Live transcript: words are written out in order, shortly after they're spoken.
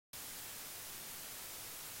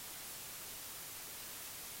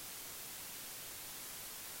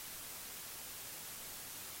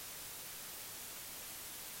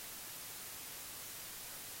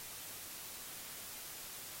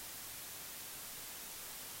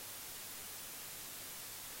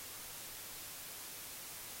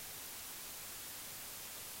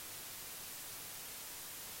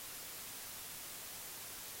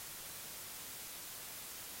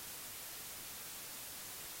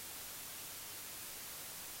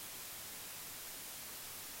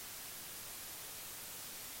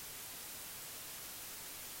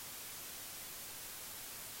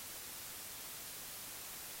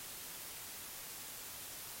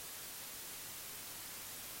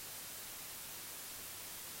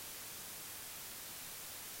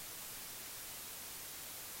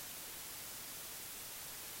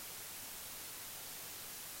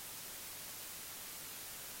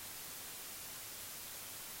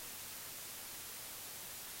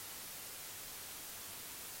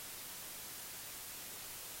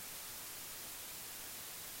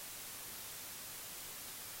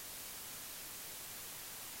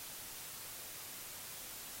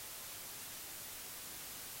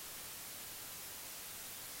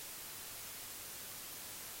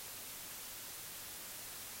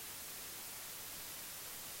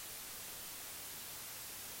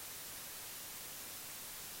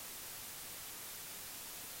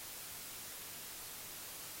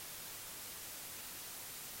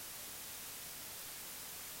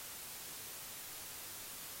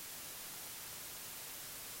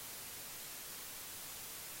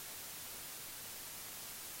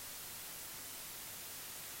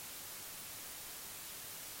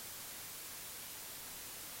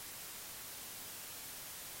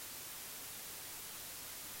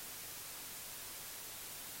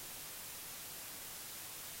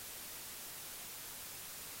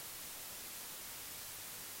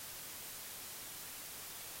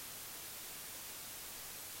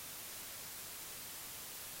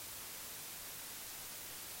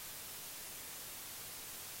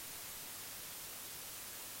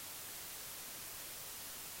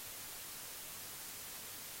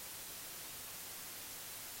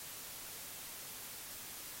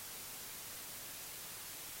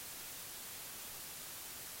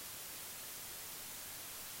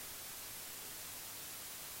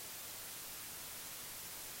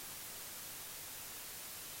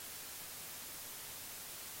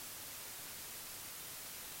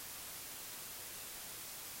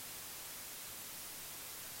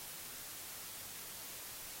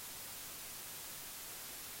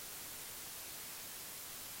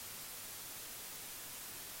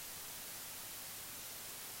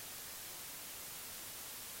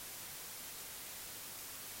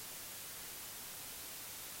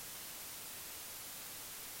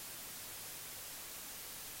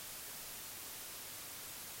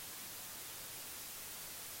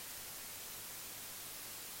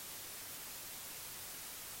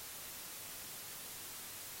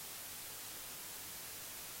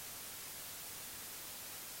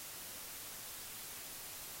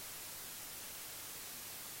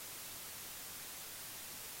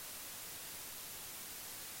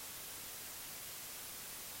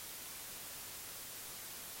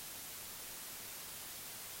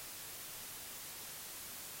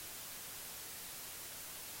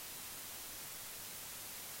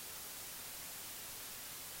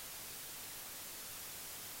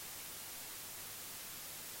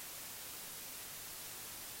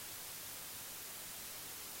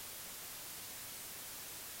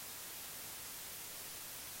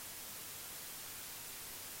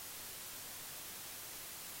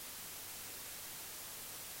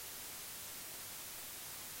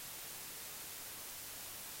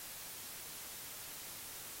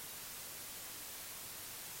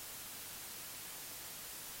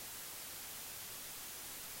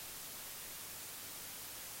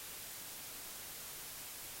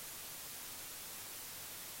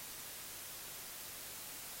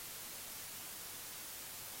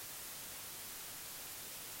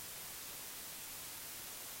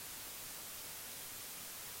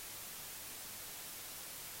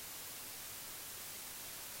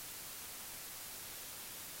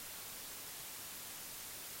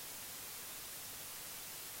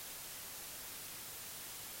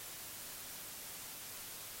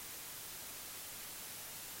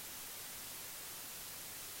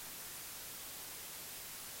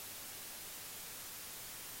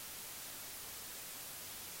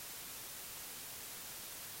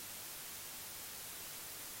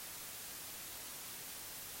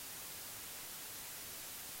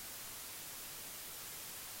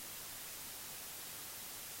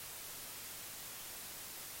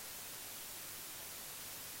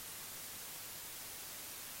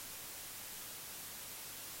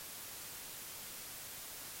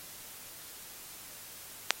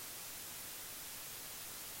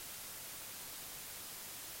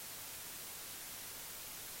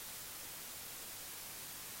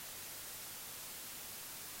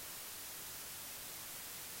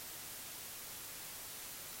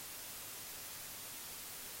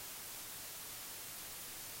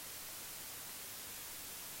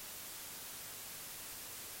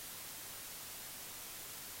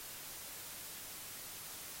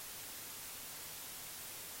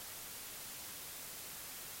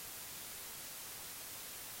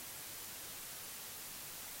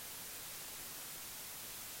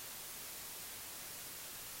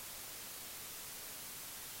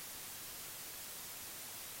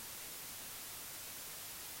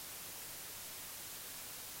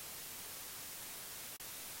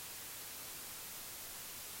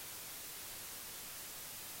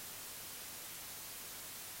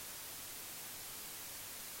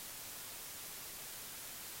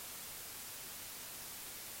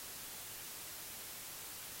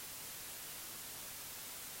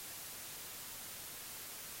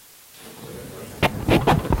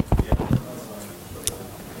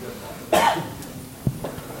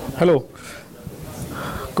Hello.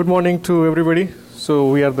 Good morning to everybody.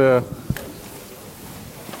 So we are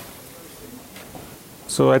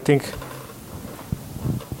I think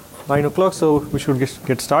 9 o'clock, so we should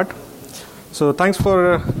get started. So thanks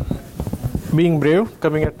for being brave,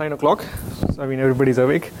 coming at 9 o'clock. I mean, everybody's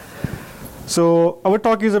awake. So our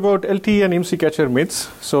talk is about LTE and IMSI catcher myths.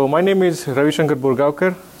 So my name is Ravishankar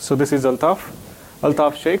Borgaonkar. So this is Altaf,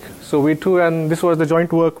 Shaik. So we two, and this was the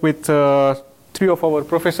joint work with three of our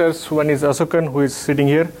professors. One is Asokan, who is sitting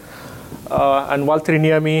here, and Valtteri,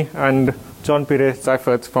 Niemi, and Jean-Pierre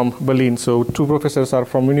Seifert from Berlin. So two professors are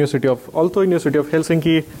from University of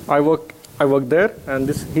Helsinki. I work there, and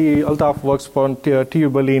Altaf works for TU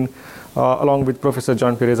Berlin along with Professor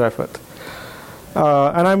Jean-Pierre Seifert.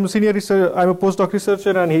 And I'm senior researcher. I'm a postdoc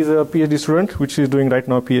researcher, and he's a PhD student, which he's doing right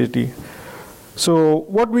now, PhD. So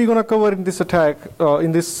what we're going to cover in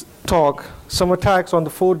this talk, some attacks on the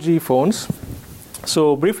 4G phones.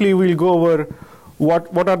 So briefly, we'll go over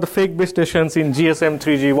what are the fake base stations in GSM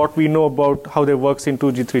 3G, what we know about how they works in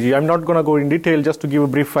 2G, 3G. I'm not going to go in detail, just to give a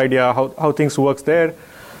brief idea how things works there,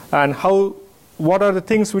 and what are the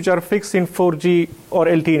things which are fixed in 4G or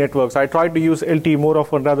LTE networks. I try to use LTE more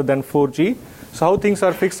often rather than 4G. So how things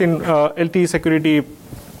are fixed in LTE security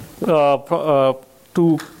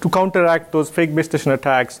to counteract those fake base station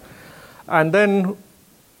attacks, and then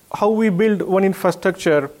how we build one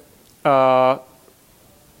infrastructure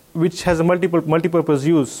which has a multi-purpose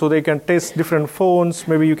use, so they can test different phones.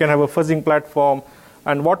 Maybe you can have a fuzzing platform,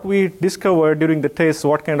 and what we discovered during the test,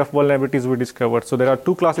 what kind of vulnerabilities we discovered. So there are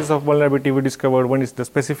two classes of vulnerability we discovered. One is the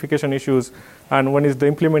specification issues, and one is the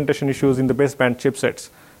implementation issues in the baseband chipsets,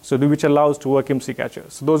 so which allows to work IMSI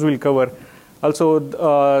catchers. So those we'll cover. Also,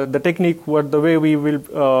 the technique, the way we build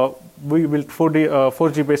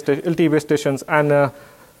 4G based LTE base stations, and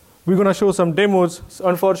we're going to show some demos.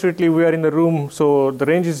 Unfortunately, we are in the room, so the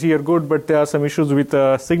range is here good, but there are some issues with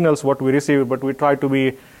signals what we receive. But we try to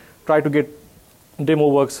get demo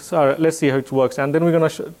works. Let's see how it works, and then we're going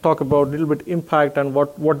to talk about a little bit impact and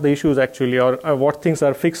what the issues actually are, what things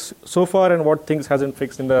are fixed so far, and what things hasn't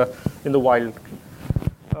fixed in the wild.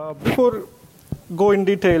 Before go in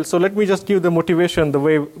detail, so let me just give the motivation, the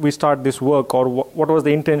way we start this work, or what was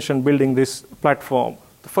the intention building this platform.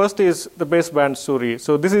 The first is the baseband story.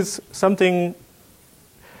 So this is something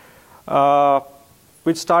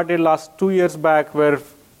which started last 2 years back, where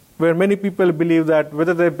many people believe that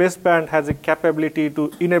whether the baseband has a capability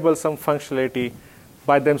to enable some functionality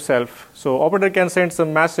by themselves. So operator can send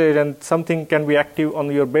some message, and something can be active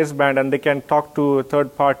on your baseband, and they can talk to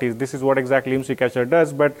third parties. This is what exactly IMSI catcher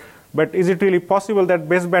does. But is it really possible that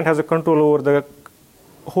baseband has a control over the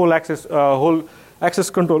whole access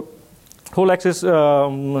processor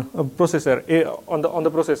on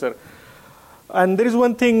the processor? And there is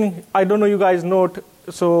one thing I don't know you guys note.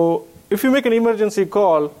 So if you make an emergency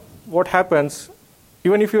call, what happens?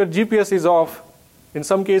 Even if your GPS is off, in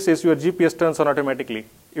some cases your GPS turns on automatically,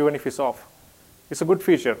 even if it's off. It's a good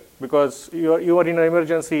feature because you are in an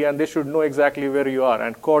emergency, and they should know exactly where you are,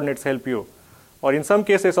 and coordinates help you. Or in some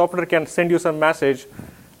cases, operator can send you some message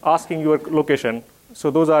asking your location. So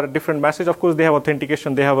those are different messages. Of course, they have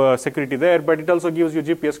authentication, they have a security there, but it also gives you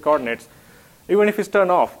GPS coordinates, even if it's turned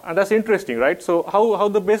off. And that's interesting, right? So how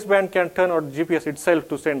the baseband can turn on GPS itself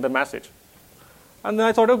to send the message. And then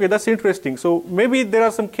I thought, okay, that's interesting. So maybe there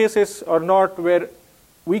are some cases or not where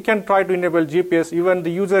we can try to enable GPS, even the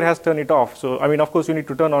user has turned it off. So, I mean, of course, you need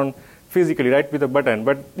to turn on physically, right, with a button,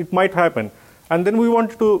 but it might happen. And then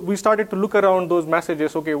we started to look around those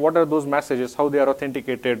messages. Okay, what are those messages? How they are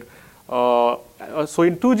authenticated? So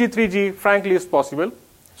in 2G, 3G, frankly, it's possible.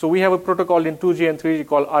 So we have a protocol in 2G and 3G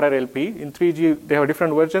called RRLP. In 3G, they have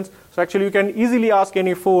different versions. So actually, you can easily ask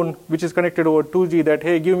any phone which is connected over 2G that,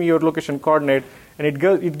 hey, give me your location coordinate, and it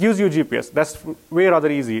gives you GPS. That's way rather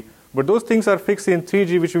easy. But those things are fixed in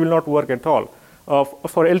 3G, which will not work at all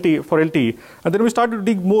for LTE. And then we started to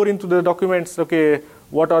dig more into the documents. Okay,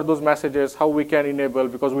 what are those messages? How we can enable,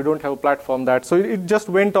 because we don't have a platform that. So it just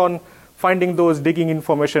went on finding those, digging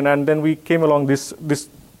information, and then we came along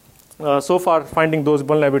so far finding those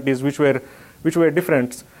vulnerabilities which were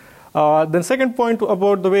different. Then second point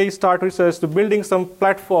about the way you start research, to building some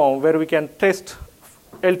platform where we can test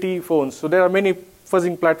LTE phones. So there are many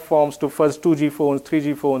fuzzing platforms to fuzz 2G phones,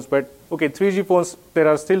 3G phones, but okay, 3G phones, there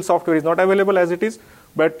are still software is not available as it is,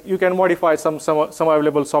 but you can modify some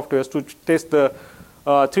available softwares to test the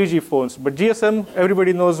 3G phones. But GSM,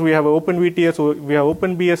 everybody knows we have OpenVTS, so we have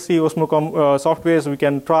OpenBSC, Osmocom softwares. We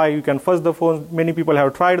can try, you can fuzz the phone. Many people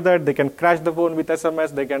have tried that. They can crash the phone with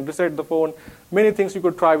SMS. They can reset the phone. Many things you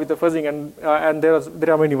could try with the fuzzing, and there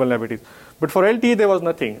are many vulnerabilities. But for LTE, there was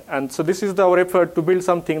nothing. And so this is our effort to build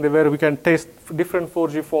something where we can test different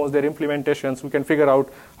 4G phones, their implementations. We can figure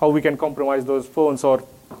out how we can compromise those phones or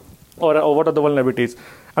what are the vulnerabilities.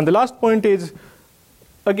 And the last point is,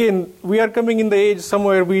 again, we are coming in the age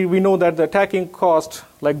somewhere we know that the attacking cost,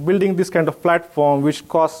 like building this kind of platform, which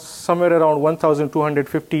costs somewhere around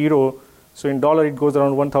 1,250 euro. So in dollar, it goes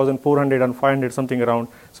around 1,400 and 500, something around.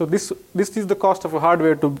 So this is the cost of a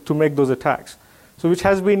hardware to make those attacks. So which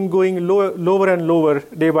has been going lower and lower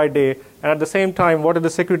day by day. And at the same time, what are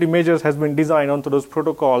the security measures has been designed onto those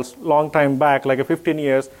protocols long time back, like 15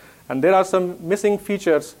 years. And there are some missing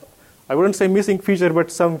features. I wouldn't say missing feature,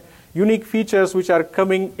 but some unique features which are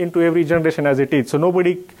coming into every generation as it is. So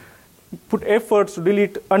nobody put efforts to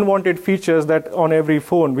delete unwanted features that on every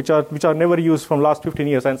phone, which are never used from last 15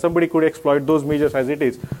 years, and somebody could exploit those measures as it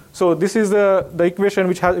is. So this is the equation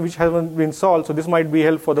which hasn't been solved. So this might be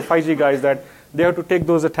helpful for the 5G guys, that they have to take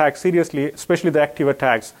those attacks seriously, especially the active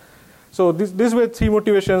attacks. So these were three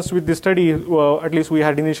motivations with this study, at least we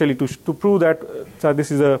had initially, to prove that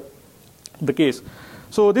this is the case.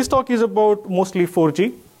 So this talk is about mostly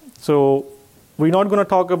 4G. So we're not going to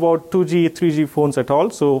talk about 2G, 3G phones at all.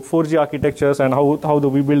 So 4G architectures and how do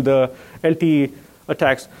we build the LTE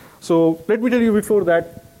attacks. So let me tell you before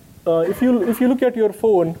that, if you look at your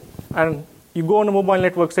phone and you go on a mobile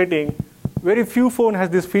network setting, very few phone has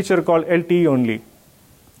this feature called LTE only.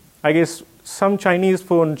 I guess some Chinese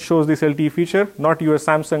phone shows this LTE feature, not your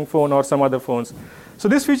Samsung phone or some other phones. So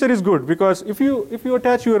this feature is good because if you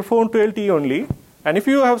attach your phone to LTE only, and if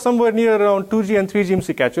you have somewhere near around 2G and 3G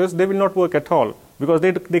IMSI catchers, they will not work at all because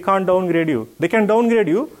they can't downgrade you. They can downgrade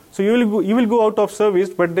you, so you will go out of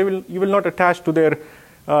service, but you will not attach to their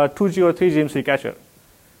 2G or 3G IMSI catcher.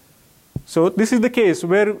 So this is the case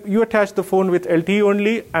where you attach the phone with LTE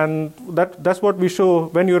only, and that's what we show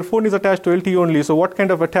when your phone is attached to LTE only. So what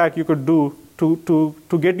kind of attack you could do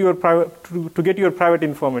to get your private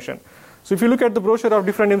information. So if you look at the brochure of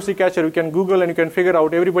different IMSI catcher, you can Google and you can figure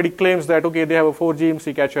out, everybody claims that, okay, they have a 4G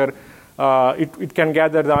IMSI catcher. It can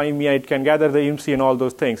gather the IMEI, it can gather the IMSI and all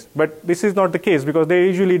those things. But this is not the case because they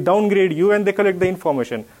usually downgrade you and they collect the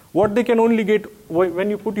information. What they can only get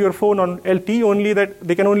when you put your phone on LTE only, that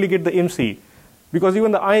they can only get the IMSI. Because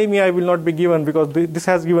even the IMEI will not be given because this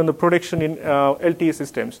has given the protection in LTE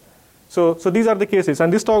systems. So these are the cases.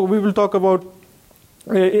 And this talk, we will talk about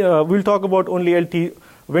only LTE,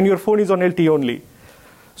 when your phone is on LTE only.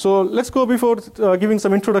 So let's go before giving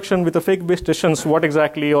some introduction with the fake base stations, what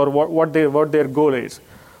exactly or what their goal is.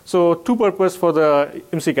 So two purposes for the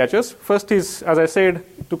IMSI catchers. First is, as I said,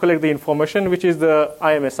 to collect the information, which is the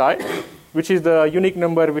IMSI, which is the unique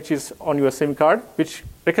number which is on your SIM card, which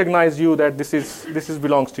recognize you that this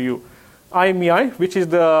belongs to you. IMEI, which is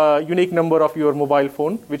the unique number of your mobile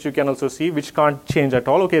phone, which you can also see, which can't change at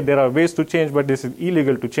all. Okay, there are ways to change, but this is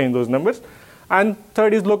illegal to change those numbers. And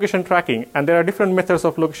third is location tracking. And there are different methods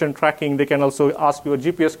of location tracking. They can also ask your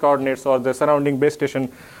GPS coordinates or the surrounding base station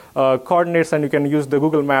coordinates, and you can use the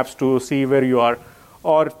Google Maps to see where you are.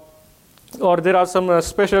 Or there are some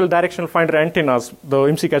special directional finder antennas the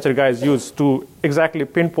IMSI catcher guys use to exactly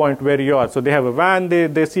pinpoint where you are. So they have a van,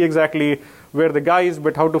 they see exactly where the guy is,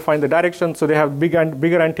 but how to find the direction. So they have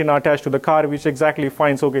bigger antenna attached to the car, which exactly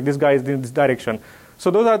finds, okay, this guy is in this direction. So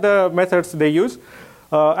those are the methods they use.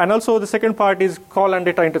 And also the second part is call and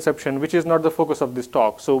data interception, which is not the focus of this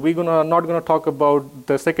talk. So we're not going to talk about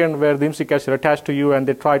the second where the IMSI catcher attached to you and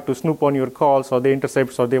they try to snoop on your calls or they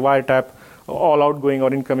intercept or they wiretap all outgoing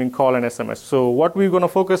or incoming call and SMS. So what we're going to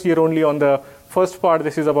focus here only on the first part.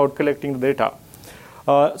 This is about collecting the data.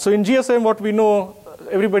 So in GSM, what we know,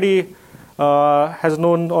 everybody has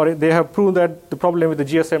known, or they have proved that the problem with the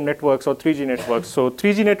GSM networks or 3G networks. So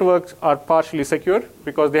 3G networks are partially secure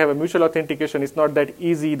because they have a mutual authentication. It's not that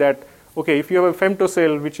easy that, okay, if you have a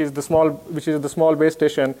femtocell, which is the small base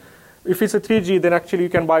station, if it's a 3G, then actually you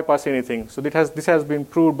can bypass anything. So this has been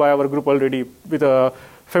proved by our group already with a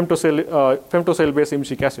femtocell-based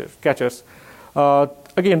IMSI catchers.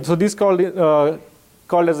 Again, so these called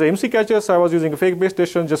as the IMSI catchers. I was using a fake base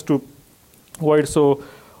station just to avoid. So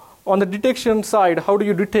on the detection side, how do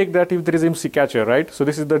you detect that if there is IMSI catcher, right? So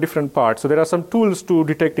this is the different part. So there are some tools to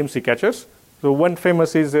detect IMSI catchers. So one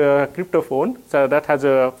famous is a cryptophone. So that has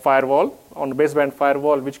a firewall, on a baseband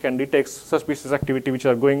firewall, which can detect suspicious activity which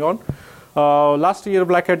are going on. Last year,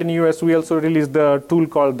 Black Hat in the US, we also released the tool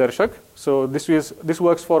called Darshak. So this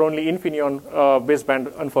works for only Infineon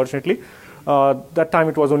baseband, unfortunately. That time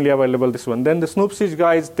it was only available this one. Then the Snoop Siege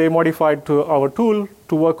guys, they modified to our tool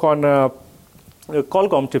to work on a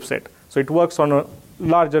Qualcomm chipset. So it works on a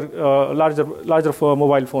larger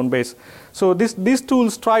mobile phone base. So these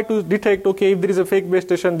tools try to detect, okay, if there is a fake base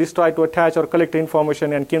station, this try to attach or collect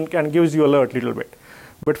information and can gives you alert a little bit.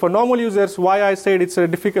 But for normal users, why I said it's a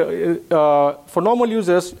difficult, for normal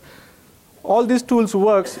users, all these tools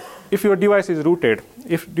works if your device is rooted.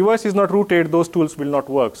 If device is not rooted, those tools will not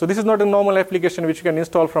work. So this is not a normal application which you can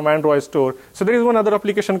install from Android store. So there is one other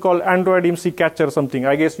application called Android IMSI Catcher or something.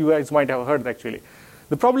 I guess you guys might have heard actually.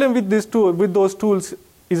 The problem with those tools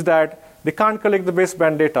is that they can't collect the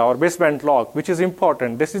baseband data or baseband log, which is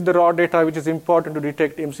important. This is the raw data which is important to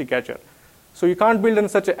detect IMSI Catcher. So you can't build in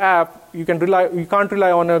such an app. You can't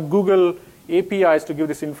rely on a Google APIs to give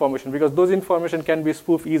this information because those information can be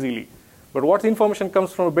spoofed easily. But what information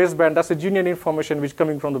comes from a baseband, that's a genuine information which is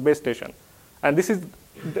coming from the base station. And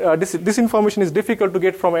this information is difficult to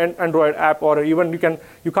get from an Android app, or even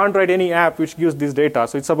you can't write any app which gives this data.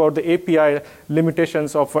 So it's about the API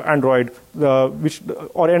limitations of Android,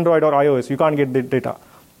 or Android or iOS. You can't get the data.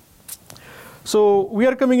 So we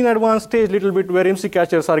are coming in advanced stage a little bit where IMSI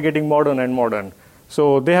catchers are getting modern and modern.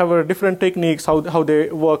 So they have different techniques how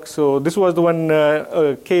they work. So this was the one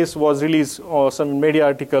case was released, or some media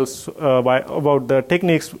articles about the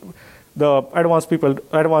techniques, the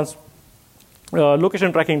advanced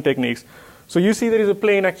location tracking techniques. So you see there is a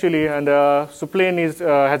plane actually, and so plane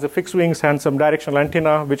has a fixed wings and some directional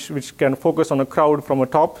antenna which can focus on a crowd from a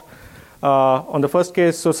top. On the first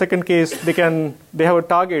case, so second case, they have a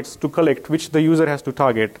targets to collect which the user has to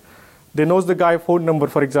target. They knows the guy phone number,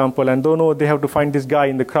 for example, and don't know they have to find this guy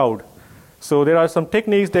in the crowd. So there are some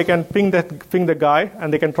techniques they can ping the guy,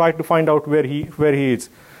 and they can try to find out where he is.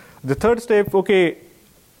 The third step, okay,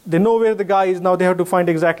 they know where the guy is. Now they have to find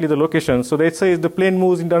exactly the location. So they say the plane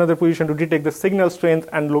moves into another position to detect the signal strength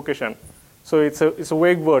and location. So it's a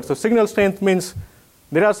vague word. So signal strength means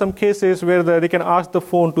there are some cases where they can ask the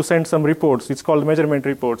phone to send some reports. It's called measurement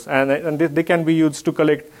reports, and they can be used to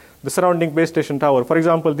collect the surrounding base station tower. For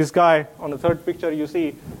example, this guy on the third picture you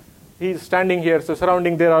see, he's standing here. So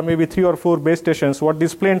surrounding there are maybe 3 or 4 base stations. What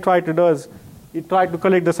this plane tried to do is it tried to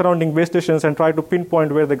collect the surrounding base stations and try to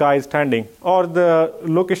pinpoint where the guy is standing, or the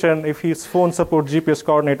location if his phone supports GPS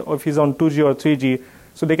coordinate, or if he's on 2G or 3G.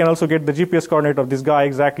 So they can also get the GPS coordinate of this guy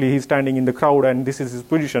exactly. He's standing in the crowd and this is his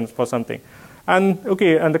position for something. And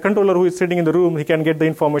the controller who is sitting in the room, he can get the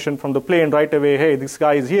information from the plane right away. Hey, this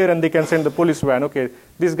guy is here, and they can send the police van. Okay,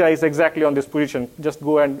 this guy is exactly on this position. Just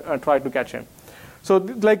go and try to catch him. So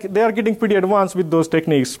they are getting pretty advanced with those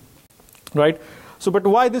techniques, right? So, but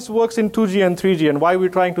why this works in 2G and 3G, and why we're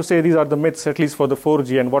trying to say these are the myths, at least for the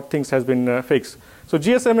 4G, and what things has been fixed. So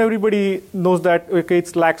GSM, everybody knows that okay,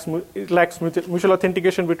 it lacks mutual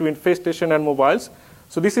authentication between base station and mobiles.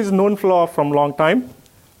 So this is known flaw from long time.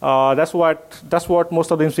 That's what most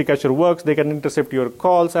of the IMSI catcher works. They can intercept your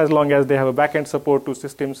calls as long as they have a backend support to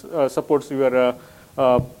systems supports your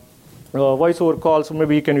voice over calls. So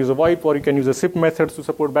maybe you can use a VoIP, or you can use a SIP methods to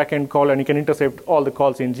support backend call, and you can intercept all the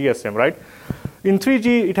calls in GSM, right? In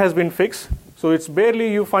 3G, it has been fixed. So it's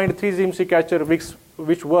barely you find 3G IMSI catcher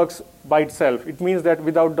which works by itself. It means that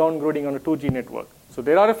without downgrading on a 2G network. So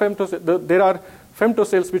there are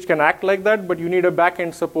femtocells which can act like that, but you need a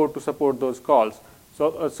backend support to support those calls.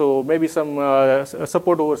 So maybe some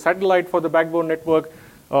support over satellite for the backbone network,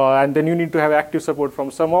 and then you need to have active support from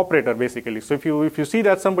some operator, basically. So if you see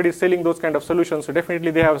that somebody is selling those kind of solutions, so definitely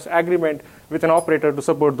they have agreement with an operator to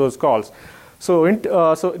support those calls. So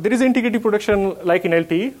there is integrity protection like in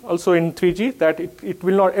LTE, also in 3G, that it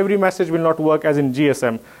will not, every message will not work as in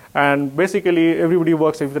GSM, and basically everybody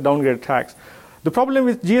works with the downgrade attacks. The problem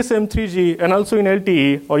with GSM 3G and also in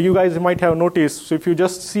LTE, or you guys might have noticed, so if you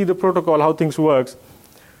just see the protocol, how things works,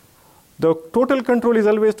 the total control is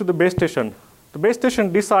always to the base station. The base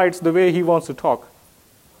station decides the way he wants to talk.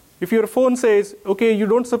 If your phone says, okay, you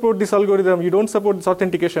don't support this algorithm, you don't support this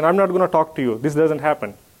authentication, I'm not going to talk to you, this doesn't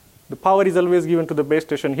happen. The power is always given to the base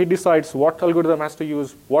station. He decides what algorithm has to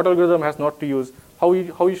use, what algorithm has not to use, how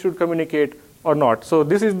you should communicate or not. So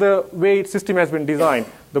this is the way system has been designed.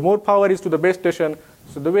 The more power is to the base station,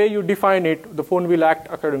 so the way you define it, the phone will act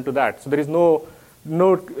according to that. So there is no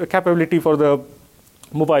capability for the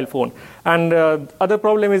mobile phone. And other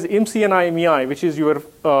problem is IMSI and IMEI, which is your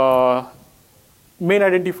main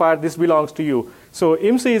identifier. This belongs to you. So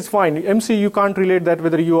IMSI is fine. IMSI, you can't relate that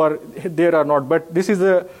whether you are there or not. But this is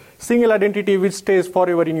a single identity which stays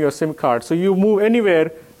forever in your SIM card. So you move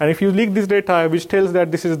anywhere, and if you leak this data, which tells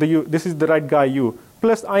that this is the right guy, you,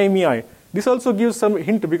 plus IMEI. This also gives some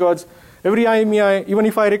hint, because every IMEI, even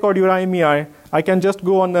if I record your IMEI, I can just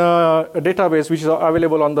go on a database which is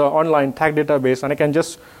available on the online tag database, and I can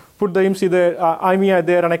just put the IMSI there, IMEI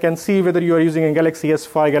there, and I can see whether you are using a Galaxy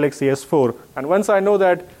S5, Galaxy S4. And once I know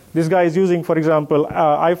that this guy is using, for example,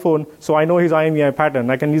 iPhone, so I know his IMEI pattern,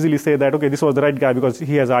 I can easily say that, okay, this was the right guy because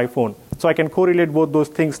he has iPhone. So I can correlate both those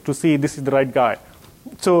things to see this is the right guy.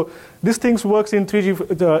 So this things works in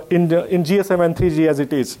 3G, in GSM and 3G as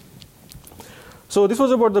it is. So this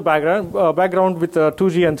was about the background with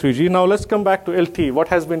 2G and 3G. Now let's come back to LTE. What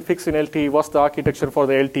has been fixed in LTE? What's the architecture for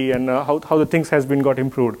the LTE, and how the things has been got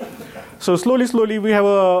improved? So slowly, we have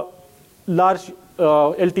a large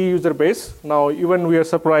LTE user base. Now even we are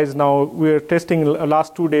surprised. Now we are testing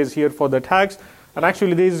last 2 days here for the tags, and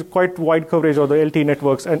actually there is quite wide coverage of the LTE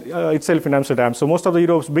networks and itself in Amsterdam. So most of the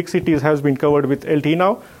Europe's big cities has been covered with LTE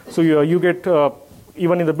now. So you get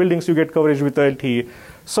even in the buildings you get coverage with the LTE.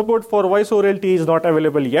 Support for voice over LTE is not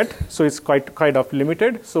available yet, so it's quite kind of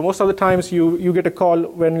limited. So most of the times you get a call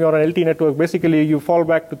when you're on LTE network. Basically, you fall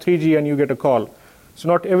back to 3G and you get a call. So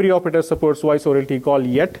not every operator supports voice over LTE call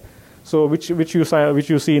yet. So which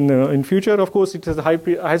you see in future. Of course, it has a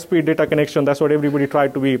high speed data connection. That's what everybody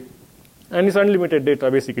tried to be, and it's unlimited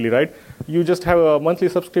data basically, right? You just have a monthly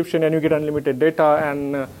subscription and you get unlimited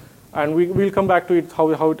data, and we'll come back to it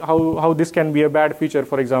how this can be a bad feature,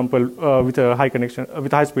 for example, with a high connection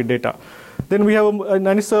with high speed data. Then we have and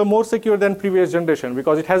it's more secure than previous generation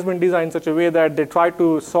because it has been designed in such a way that they try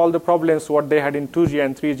to solve the problems what they had in 2G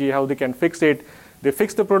and 3G, how they can fix it. They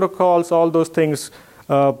fix the protocols, all those things,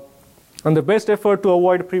 and the best effort to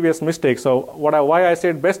avoid previous mistakes. So why I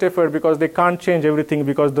said best effort, because they can't change everything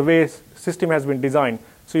because the way system has been designed.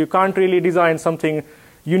 So you can't really design something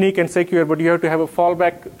unique and secure, but you have to have a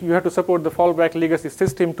fallback. You have to support the fallback legacy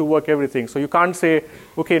system to work everything. So you can't say,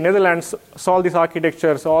 okay, Netherlands solve this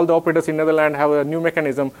architecture, so all the operators in Netherlands have a new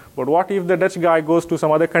mechanism. But what if the Dutch guy goes to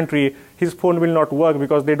some other country, his phone will not work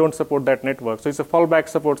because they don't support that network. So it's a fallback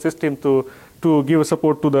support system to give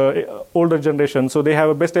support to the older generation. So they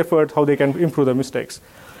have a best effort how they can improve the mistakes.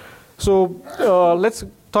 So let's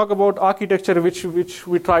talk about architecture, which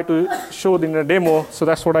we try to show in a demo. So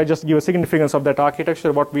that's what I just give a significance of that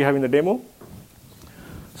architecture, what we have in the demo.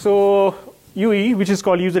 So UE, which is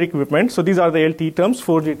called user equipment. So these are the LTE terms,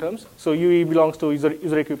 4G terms. So UE belongs to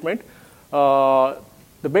user equipment.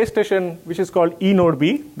 The base station, which is called eNode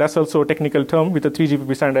B, that's also a technical term with a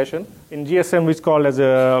 3GPP standardization. In GSM, which is called as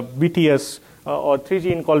a BTS, or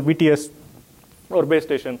 3G called BTS or base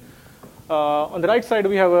station. On the right side,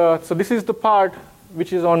 we have so this is the part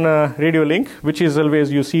which is on radio link, which is always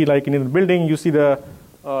you see like in the building, you see the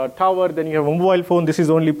tower, then you have a mobile phone. This is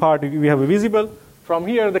the only part we have a visible. From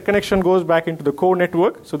here, the connection goes back into the core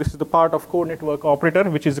network. So this is the part of core network operator,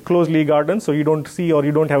 which is closely guarded, so you don't see or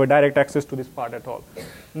you don't have a direct access to this part at all.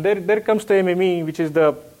 There comes the MME, which is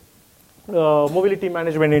the mobility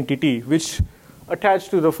management entity, which attached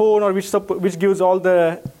to the phone, or which gives all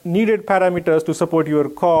the needed parameters to support your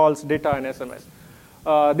calls, data, and SMS.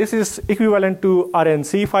 This is equivalent to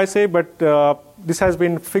RNC, if I say, but this has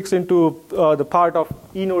been fixed into the part of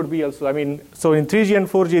eNode B also. I mean, so in 3G and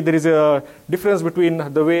 4G, there is a difference between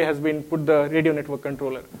the way has been put the radio network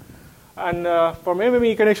controller. And from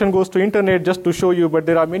MME, connection goes to internet, just to show you, but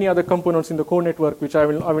there are many other components in the core network, which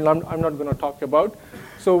I'm not going to talk about.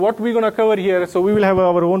 So what we're going to cover here, so we will have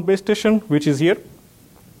our own base station, which is here.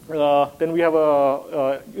 Then we have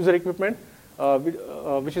a user equipment,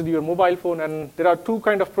 which is your mobile phone, and there are two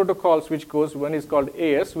kind of protocols which goes. One is called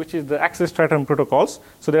AS, which is the access stratum protocols.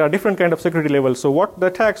 So there are different kind of security levels. So what the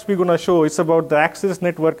attacks we're going to show is about the access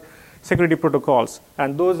network security protocols,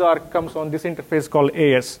 and those comes on this interface called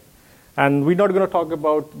AS. And we're not going to talk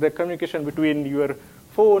about the communication between your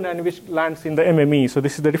phone and which lands in the MME. So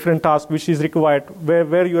this is the different task which is required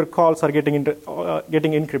where your calls are getting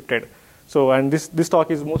encrypted. So, and this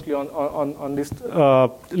talk is mostly on this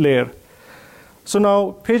layer. So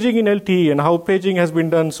now paging in LTE and how paging has been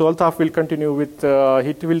done. So Altaf will continue with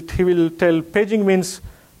he will tell paging means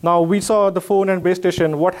now we saw the phone and base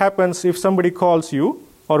station. What happens if somebody calls you,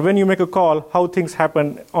 or when you make a call, how things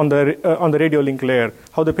happen on the radio link layer,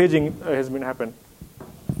 how the paging has been happen.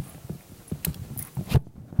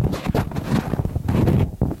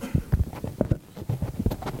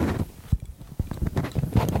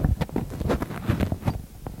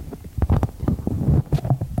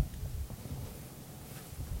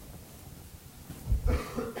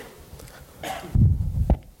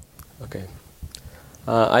 Okay.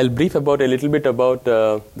 I'll brief about a little bit about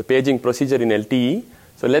the paging procedure in LTE.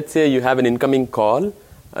 So let's say you have an incoming call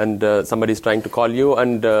and somebody is trying to call you,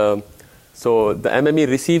 and so the MME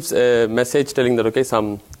receives a message telling that, okay,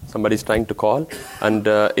 some somebody is trying to call, and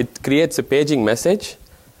it creates a paging message.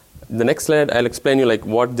 The next slide, I'll explain you like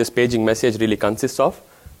what this paging message really consists of.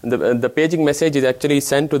 The paging message is actually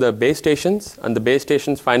sent to the base stations, and the base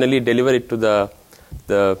stations finally deliver it to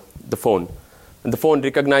the phone. And the phone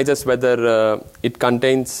recognizes whether it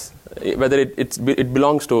contains, whether it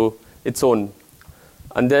belongs to its own.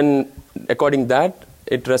 And then according that,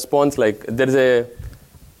 it responds like there is a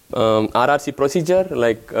RRC procedure,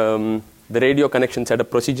 like the radio connection setup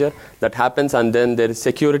procedure that happens, and then there is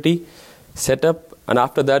security setup, and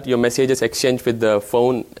after that your message is exchanged with the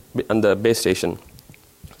phone and the base station.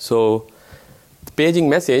 So the paging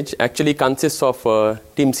message actually consists of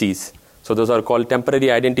IMSIs. So those are called temporary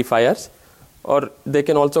identifiers, or they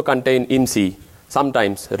can also contain IMSI,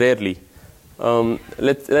 sometimes, rarely.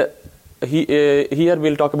 Here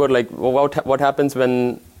we'll talk about like what happens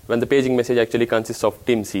when the paging message actually consists of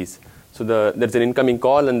IMSIs. So there's an incoming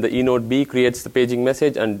call, and the E node B creates the paging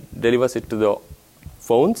message and delivers it to the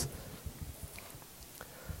phones.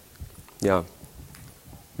 Yeah.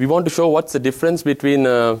 We want to show what's the difference between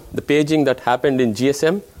the paging that happened in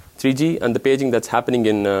GSM 3G and the paging that's happening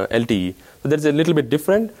in LTE. So there's a little bit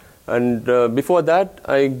different. And before that,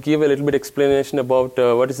 I give a little bit explanation about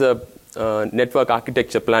what is the network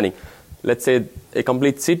architecture planning. Let's say a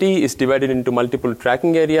complete city is divided into multiple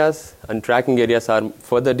tracking areas, and tracking areas are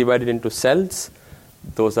further divided into cells.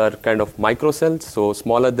 Those are kind of micro cells, so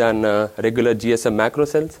smaller than regular GSM macro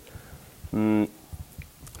cells.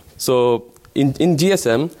 So in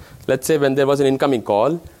GSM, let's say when there was an incoming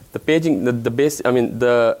call, the paging,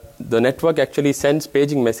 the network actually sends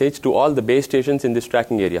paging message to all the base stations in this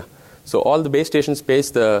tracking area. So all the base stations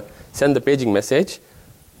send the paging message,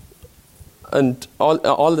 and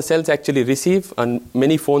all the cells actually receive, and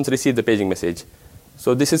many phones receive the paging message.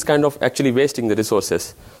 So this is kind of actually wasting the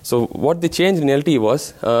resources. So what they changed in LTE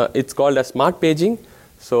was, it's called as smart paging.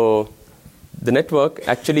 So the network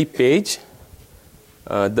actually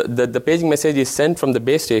the paging message is sent from the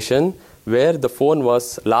base station where the phone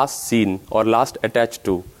was last seen or last attached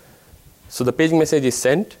to. So the paging message is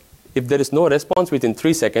sent. If there is no response within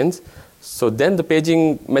 3 seconds, so then the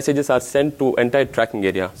paging messages are sent to entire tracking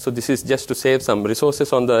area. So this is just to save some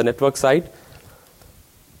resources on the network side.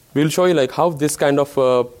 We'll show you like how this kind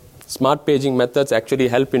of smart paging methods actually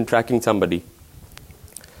help in tracking somebody.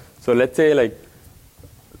 So let's say like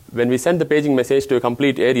when we send the paging message to a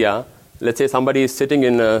complete area, let's say somebody is sitting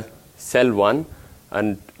in cell 1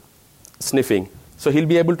 and sniffing. So he'll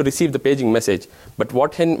be able to receive the paging message. But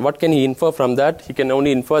what can he infer from that? He can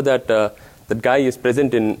only infer that that guy is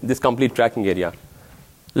present in this complete tracking area.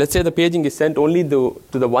 Let's say the paging is sent only to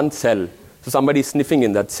the one cell. So somebody is sniffing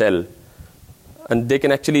in that cell. And they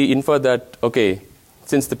can actually infer that, okay,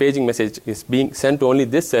 since the paging message is being sent to only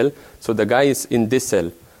this cell, so the guy is in this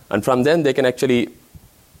cell. And from then they can actually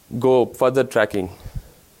go further tracking.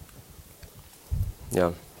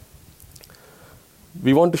 Yeah.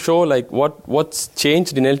 We want to show like what's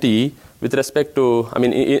changed in LTE with respect to,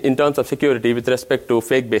 in terms of security with respect to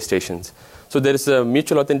fake base stations. So there is a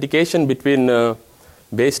mutual authentication between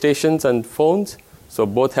base stations and phones. So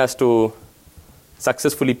both has to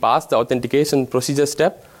successfully pass the authentication procedure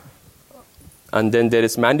step. And then there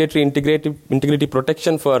is mandatory integrity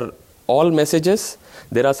protection for all messages.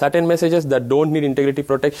 There are certain messages that don't need integrity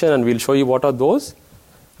protection, and we'll show you what are those.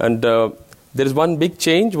 And there is one big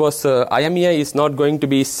change was IMEI is not going to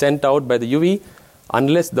be sent out by the UV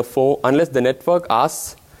unless the network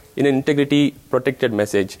asks in an integrity protected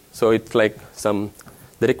message. So it's like the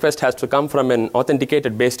request has to come from an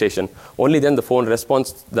authenticated base station. Only then the phone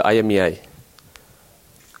responds to the IMEI.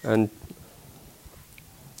 And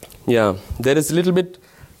yeah, there is a little bit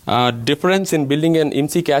difference in building an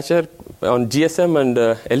IMSI cacher on GSM and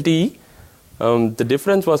LTE. The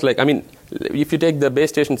difference was like, if you take the base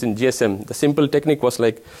stations in GSM, the simple technique was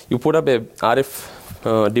like you put up a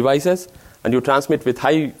RF devices and you transmit with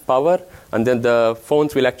high power, and then the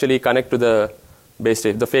phones will actually connect to the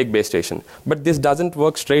fake base station. But this doesn't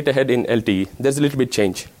work straight ahead in LTE. There's a little bit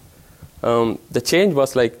change. The change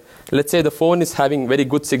was like, let's say the phone is having very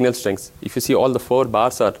good signal strengths. If you see all the 4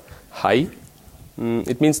 bars are high,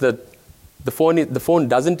 it means that the phone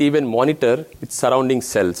doesn't even monitor its surrounding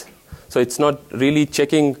cells. So it's not really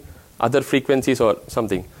checking other frequencies or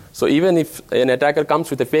something. So even if an attacker comes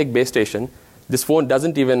with a fake base station, this phone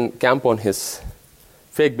doesn't even camp on his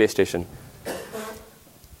fake base station.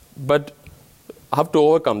 But how to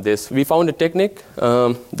overcome this? We found a technique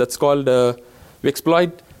that's called, we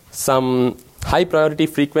exploit some high priority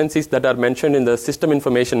frequencies that are mentioned in the system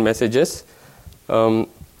information messages.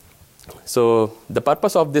 So the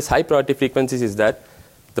purpose of this high priority frequencies is that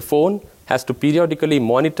the phone has to periodically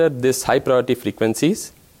monitor these high priority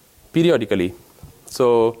frequencies periodically.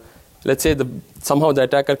 So let's say somehow the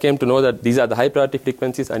attacker came to know that these are the high priority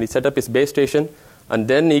frequencies, and he set up his base station, and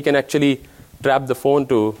then he can actually trap the phone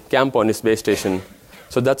to camp on his base station.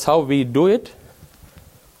 So that's how we do it.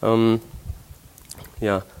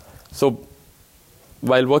 Yeah. So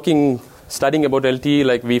while studying about LTE,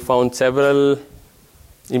 like, we found several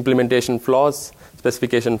implementation flaws,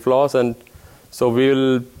 specification flaws, and so we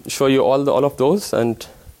will show you all of those. And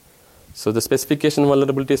so the specification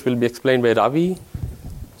vulnerabilities will be explained by Ravi.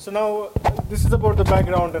 So now this is about the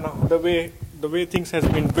background and the way things has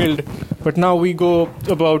been built. But now we go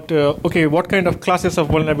about okay, what kind of classes of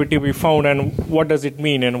vulnerability we found, and what does it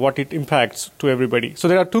mean, and what it impacts to everybody. So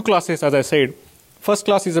there are two classes, as I said. First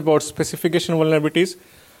class is about specification vulnerabilities.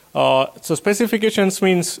 So specifications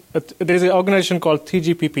means there is an organization called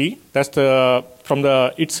 3GPP. That's from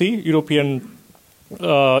the ITSI,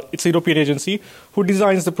 it's a European agency, who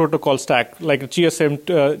designs the protocol stack, like GSM,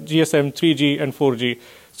 3G, and 4G.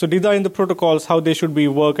 So design the protocols, how they should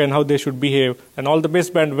work and how they should behave, and all the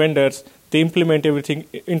baseband vendors, they implement everything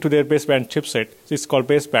into their baseband chipset. It's called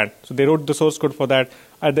baseband. So they wrote the source code for that.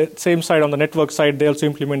 At the same side, on the network side, they also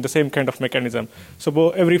implement the same kind of mechanism.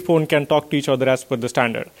 So every phone can talk to each other as per the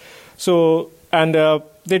standard. So, and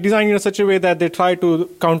they design in such a way that they try to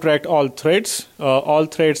counteract all threats, how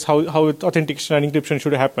authentication and encryption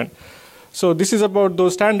should happen. So this is about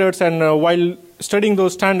those standards, and while studying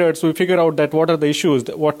those standards, we figure out that what are the issues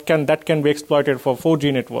that can be exploited for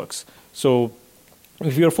 4G networks. So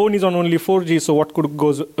if your phone is on only 4G, so what could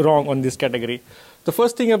go wrong on this category? The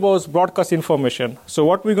first thing about broadcast information. So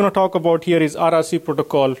what we're going to talk about here is RRC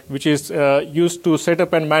protocol, which is used to set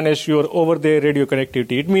up and manage your over-the-air radio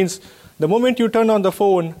connectivity. It means the moment you turn on the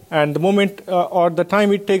phone and the moment or the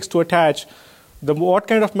time it takes to attach, what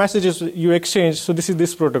kind of messages you exchange. So this is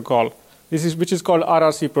this protocol. Which is called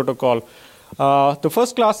RRC protocol. The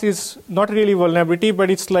first class is not really vulnerability, but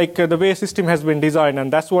it's like the way a system has been designed,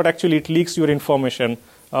 and that's what actually it leaks your information,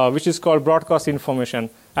 which is called broadcast information.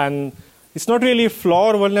 And it's not really a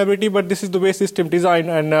flaw or vulnerability, but this is the way system designed,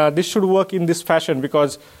 and this should work in this fashion,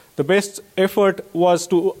 because the best effort was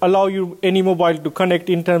to allow any mobile to connect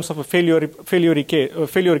in terms of a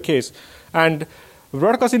failure case. And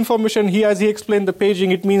broadcast information, as he explained the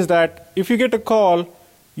paging, it means that if you get a call,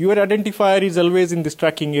 your identifier is always in this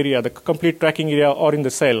tracking area, the complete tracking area, or in the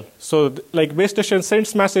cell. So like base station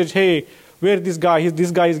sends message, hey, where this guy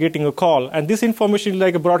is getting a call, and this information is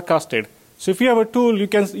like broadcasted. So if you have a tool, you're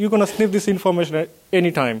going to sniff this information at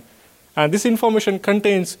any time. And this information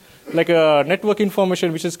contains like a network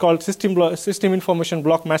information, which is called system information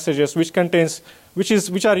block messages, which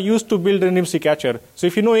are used to build an IMSI catcher. So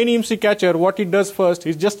if you know any IMSI catcher, what it does first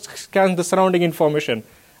is just scans the surrounding information.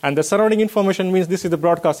 And the surrounding information means this is the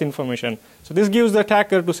broadcast information. So this gives the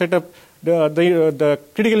attacker to set up the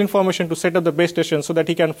critical information to set up the base station, so that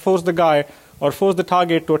he can force the guy or force the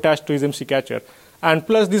target to attach to his IMSI catcher. And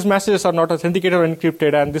plus, these messages are not authenticated or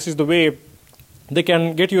encrypted, and this is the way they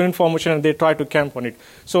can get your information and they try to camp on it.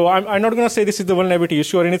 So I'm not going to say this is the vulnerability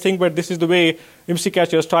issue or anything, but this is the way IMSI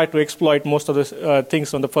catchers try to exploit most of the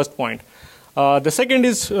things on the first point. The second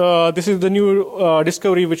is, this is the new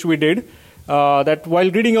discovery which we did. That while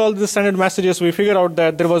reading all the standard messages, we figured out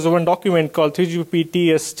that there was one document called 3GPP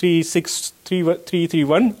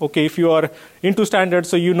TS36331. Okay, if you are into standards,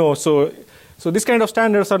 so you know. So this kind of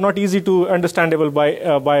standards are not easy to understandable by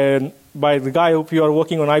the guy if you are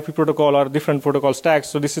working on IP protocol or different protocol stacks.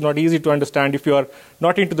 So this is not easy to understand if you are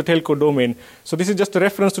not into the telco domain. So this is just a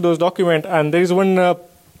reference to those documents. And there is one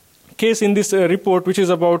case in this report which is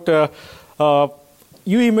about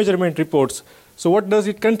UE measurement reports. So what does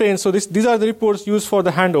it contain? So these are the reports used for the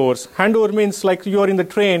handovers. Handover means like you are in the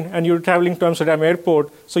train and you're traveling to Amsterdam airport.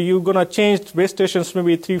 So you're going to change base stations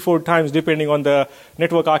maybe 3-4 times depending on the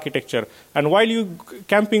network architecture. And while you're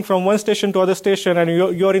camping from one station to other station and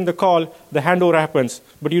you're in the call, the handover happens,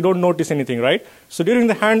 but you don't notice anything, right? So during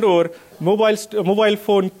the handover, mobile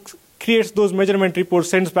phone creates those measurement reports,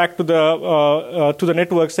 sends back to the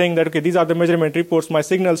network saying that, okay, these are the measurement reports, my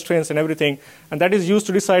signal strengths and everything, and that is used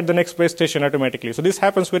to decide the next base station automatically. So this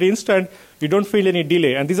happens very instant, you don't feel any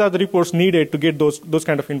delay, and these are the reports needed to get those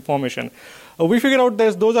kind of information. We figured out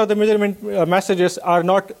that those are the measurement messages are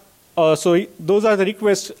not, so those are the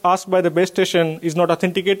requests asked by the base station is not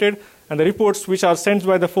authenticated, and the reports which are sent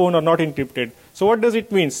by the phone are not encrypted. So what does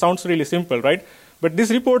it mean? Sounds really simple, right? But these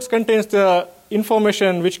reports contains the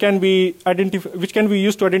information which can be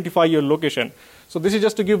used to identify your location. So this is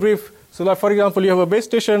just to give brief. So like for example, you have a base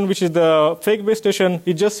station, which is the fake base station.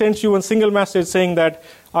 It just sends you one single message saying that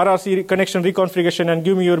RRC connection reconfiguration and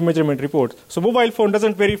give me your measurement report. So mobile phone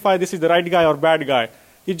doesn't verify this is the right guy or bad guy.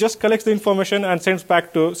 it just collects the information and sends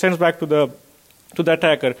back to the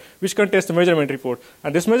attacker, which contains the measurement report.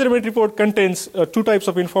 And this measurement report contains two types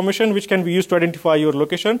of information which can be used to identify your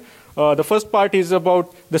location. The first part is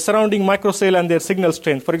about the surrounding microcell and their signal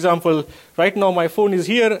strength. For example, right now my phone is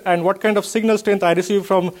here, and what kind of signal strength I receive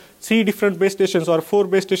from 3 different base stations or 4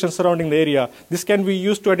 base stations surrounding the area. This can be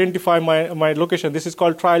used to identify my location. This is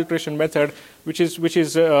called trial iteration method, which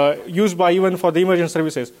is used by even for the emergency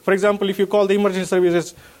services. For example, if you call the emergency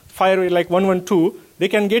services fire like 112, they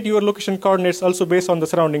can get your location coordinates also based on the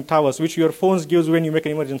surrounding towers, which your phones gives when you make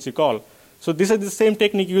an emergency call. So this is the same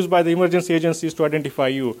technique used by the emergency agencies to identify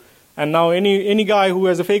you. And now any guy who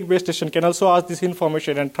has a fake base station can also ask this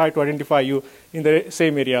information and try to identify you in the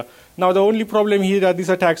same area. Now the only problem here is that these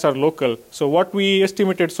attacks are local. So what we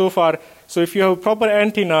estimated so far, so if you have a proper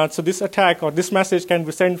antenna, so this attack or this message can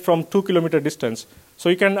be sent from 2-kilometer distance. So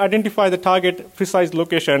you can identify the target precise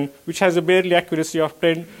location, which has a barely accuracy of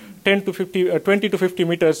 20 to 50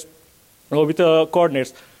 meters with the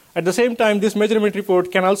coordinates. At the same time, this measurement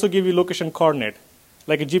report can also give you location coordinate,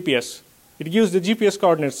 like a GPS. It gives the GPS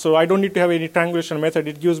coordinates, so I don't need to have any triangulation method.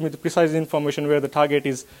 It gives me the precise information where the target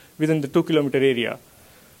is within the 2-kilometer area.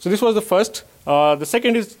 So this was the first. The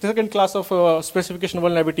second class of specification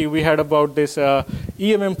vulnerability we had about this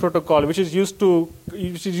EMM protocol, which is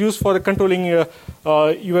used for controlling your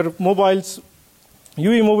mobile's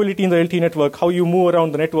UE mobility in the LTE network, how you move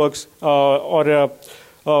around the networks.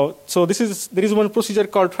 So there is one procedure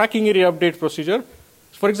called tracking area update procedure.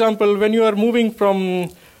 For example, when you are moving from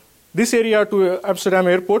this area to Amsterdam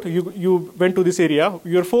airport, you went to this area.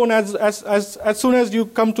 Your phone, as soon as you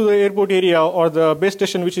come to the airport area or the base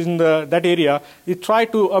station which is in that area, it try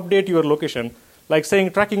to update your location, like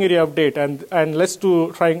saying tracking area update, and let's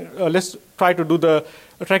try to do the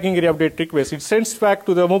tracking area update request. It sends back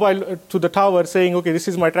to the mobile to the tower saying, okay, this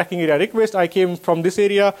is my tracking area request. I came from this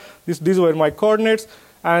area. These were my coordinates,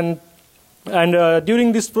 and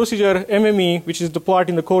during this procedure, MME, which is the part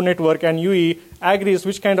in the core network, and UE agrees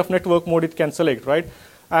which kind of network mode it can select, right?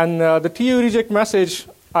 And the TU reject message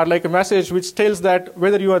are like a message which tells that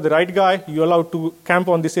whether you are the right guy, you're allowed to camp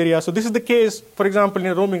on this area. So this is the case, for example, in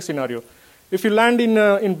a roaming scenario. If you land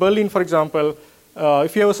in Berlin, for example,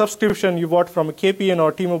 if you have a subscription you bought from a KPN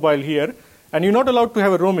or T-Mobile here, and you're not allowed to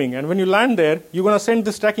have a roaming, and when you land there, you're going to send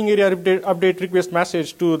this tracking area update request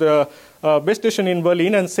message to the base station in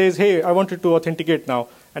Berlin and says, hey, I wanted to authenticate now.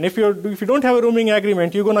 And if you don't have a roaming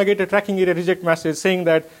agreement, you're going to get a tracking area reject message saying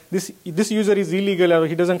that this user is illegal or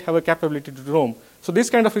he doesn't have a capability to roam. So this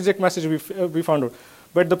kind of reject message we found out.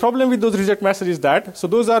 But the problem with those reject messages is that, so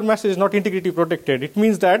those are messages not integrity protected. It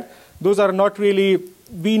means that those are not really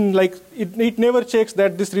being like, it never checks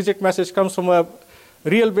that this reject message comes from a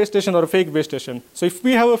real base station or a fake base station. So if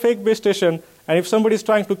we have a fake base station, and if somebody is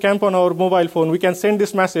trying to camp on our mobile phone, we can send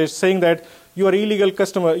this message saying that you are illegal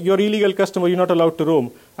customer, you're not allowed to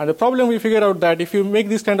roam. And the problem we figured out that if you make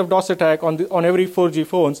this kind of DOS attack on every 4G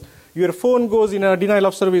phones, your phone goes in a denial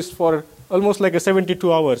of service for almost like a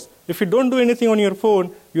 72 hours. If you don't do anything on your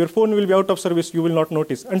phone will be out of service, you will not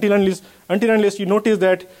notice. Until unless you notice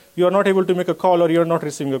that you are not able to make a call or you are not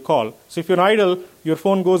receiving a call. So if you're idle, your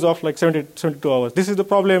phone goes off like 72 hours. This is the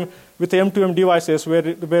problem with the M2M devices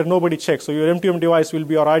where nobody checks. So your M2M device will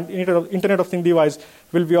be, or Internet of Things device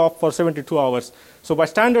will be off for 72 hours. So by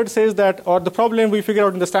standard says that, or the problem we figure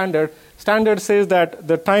out in the standard says that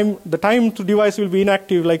the time to device will be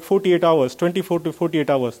inactive like 48 hours, 24 to 48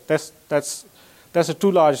 hours. That's a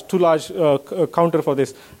too large counter for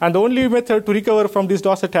this. And the only method to recover from this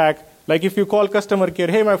DOS attack, like if you call customer care,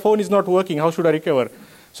 hey, my phone is not working, how should I recover?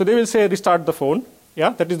 So they will say restart the phone.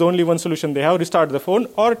 Yeah, that is the only one solution they have, restart the phone,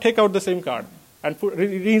 or take out the SIM card and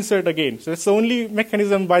reinsert again. So that's the only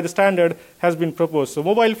mechanism by the standard has been proposed. So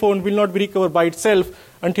mobile phone will not be recovered by itself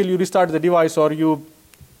until you restart the device or you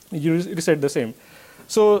reset the SIM.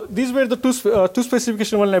 So these were the two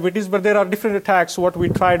specification vulnerabilities, but there are different attacks. What we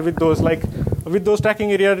tried with those, like with those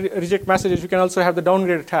tracking area reject messages, you can also have the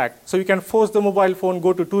downgrade attack. So you can force the mobile phone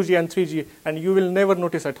go to 2G and 3G, and you will never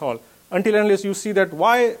notice at all. Until unless you see that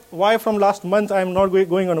why from last month I am not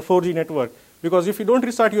going on a 4G network. Because if you don't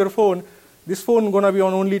restart your phone, this phone is going to be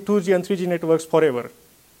on only 2G and 3G networks forever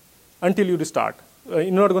until you restart.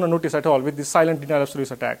 You're not going to notice at all with this silent denial of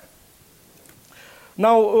service attack.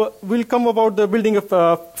 Now we'll come about the building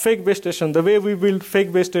of fake base station, the way we build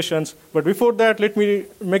fake base stations. But before that, let me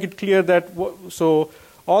make it clear that so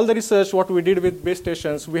all the research what we did with base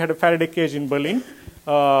stations, we had a Faraday cage in Berlin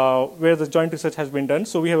where the joint research has been done.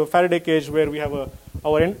 So we have a Faraday cage where we have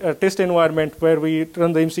our test environment where we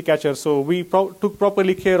run the IMSI catcher. So we took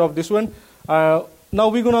properly care of this one. Now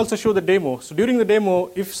we're going to also show the demo. So during the demo,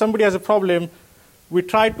 if somebody has a problem, we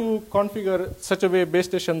try to configure such a way base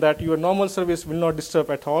station that your normal service will not disturb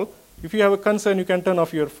at all. If you have a concern, you can turn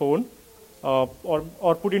off your phone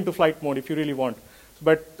or put into flight mode if you really want.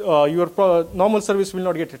 But your normal service will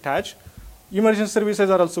not get attached. Emergency services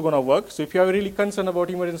are also going to work. So if you are really concerned about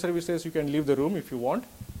emergency services, you can leave the room if you want.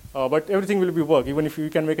 But everything will be work, even if you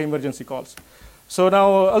can make emergency calls. So now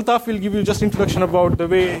Altaf will give you just introduction about the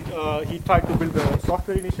way he tried to build the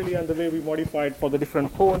software initially and the way we modified for the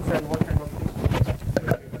different phones and what kind of things.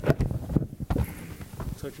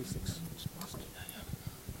 36.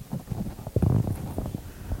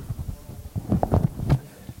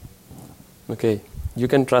 Okay, you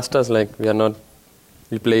can trust us, like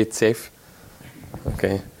we play it safe.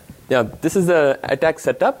 Okay. Yeah, this is the attack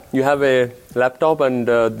setup. You have a laptop and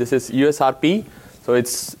this is USRP. So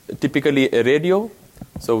it's typically a radio.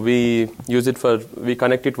 So we use it we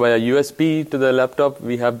connect it via USB to the laptop.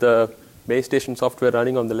 We have the base station software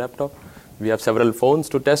running on the laptop. We have several phones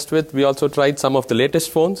to test with. We also tried some of the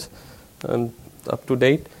latest phones up to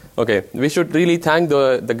date. Okay, we should really thank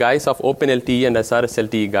the guys of OpenLTE and SRS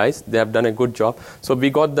LTE guys. They have done a good job. So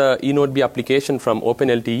we got the eNodeB application from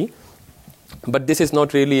OpenLTE. But this is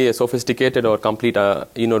not really a sophisticated or complete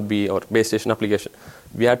eNodeB or base station application.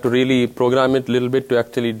 We had to really program it a little bit to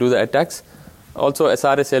actually do the attacks. Also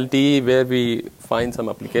SRS LTE, where we find some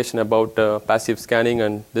application about passive scanning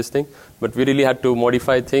and this thing. But we really had to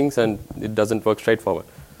modify things and it doesn't work straightforward.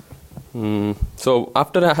 So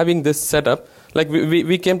after having this setup, like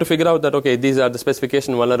we came to figure out that, okay, these are the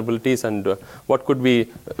specification vulnerabilities and what could we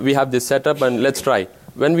have this setup and let's try.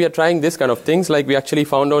 When we are trying this kind of things, like we actually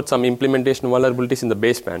found out some implementation vulnerabilities in the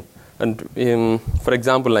baseband. And for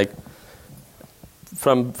example, like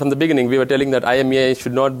from the beginning, we were telling that IMEI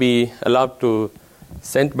should not be allowed to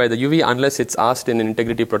send by the UV unless it's asked in an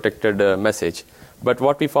integrity protected message. But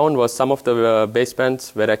what we found was some of the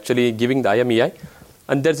basebands were actually giving the IMEI.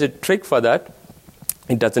 And there's a trick for that.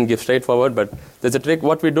 It doesn't give straightforward, but there's a trick.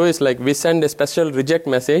 What we do is like we send a special reject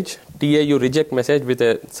message, TAU reject message with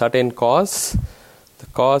a certain cause. The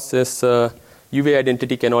cause is UV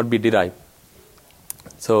identity cannot be derived.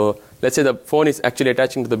 So let's say the phone is actually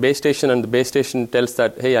attaching to the base station and the base station tells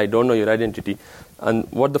that, hey, I don't know your identity. And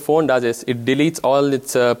what the phone does is it deletes all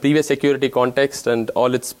its previous security context and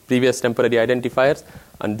all its previous temporary identifiers.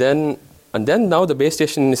 And then now the base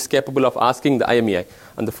station is capable of asking the IMEI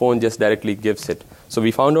and the phone just directly gives it. So we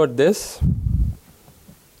found out this.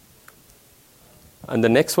 And the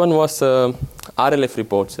next one was RLF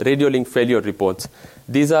reports, radio link failure reports.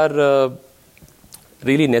 These are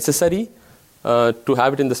really necessary to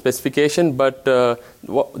have it in the specification, but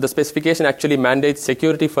the specification actually mandates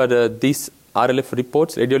security for these RLF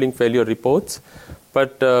reports, radio link failure reports.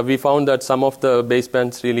 But we found that some of the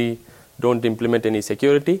basebands really don't implement any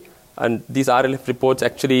security. And these RLF reports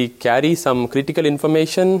actually carry some critical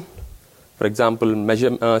information, for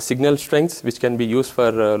example, signal strengths, which can be used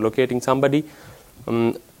for locating somebody.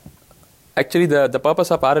 Actually, the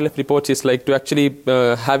purpose of RLF reports is like to actually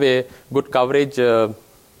have a good coverage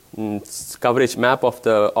map of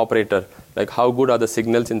the operator, like how good are the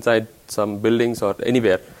signals inside some buildings or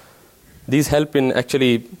anywhere. These help in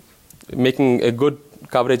actually making a good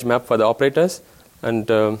coverage map for the operators. And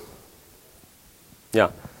the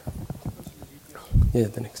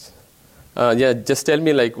next. Just tell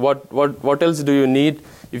me like what else do you need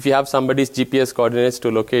if you have somebody's GPS coordinates to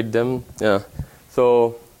locate them? Yeah.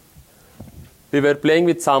 So we were playing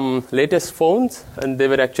with some latest phones and they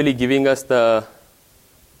were actually giving us the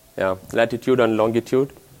latitude and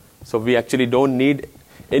longitude. So we actually don't need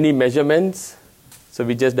any measurements. So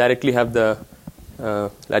we just directly have the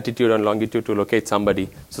latitude and longitude to locate somebody.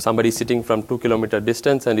 So somebody is sitting from 2 kilometer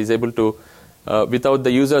distance and is able to, without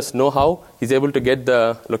the user's know-how, he's able to get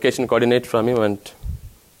the location coordinate from him.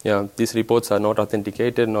 And these reports are not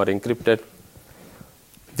authenticated nor encrypted.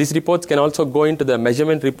 These reports can also go into the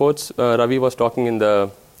measurement reports. Ravi was talking in the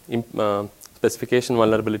specification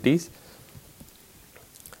vulnerabilities.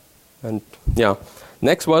 And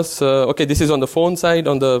next was, this is on the phone side.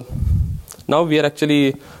 Now we are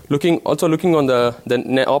actually looking on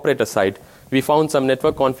the operator side. We found some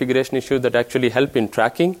network configuration issues that actually help in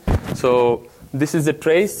tracking. So this is the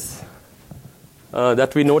trace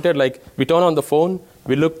that we noted. Like we turn on the phone,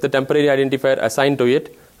 we look the temporary identifier assigned to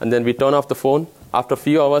it, and then we turn off the phone. After a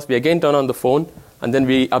few hours, we again turn on the phone, and then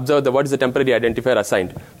we observe what is the temporary identifier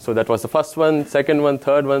assigned. So that was the first one, second one,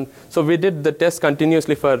 third one. So we did the test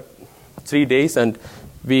continuously for 3 days, and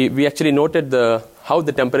we actually noted how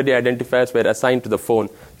the temporary identifiers were assigned to the phone.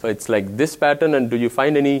 So it's like this pattern, and do you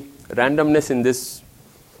find any randomness in this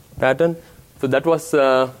pattern? So that was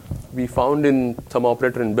we found in some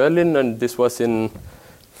operator in Berlin, and this was in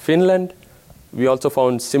Finland. We also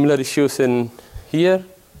found similar issues in here.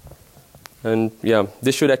 And yeah,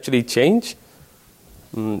 this should actually change.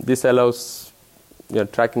 This allows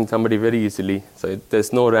tracking somebody very easily. So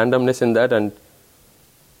there's no randomness in that, and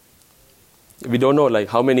we don't know like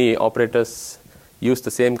how many operators use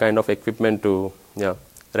the same kind of equipment to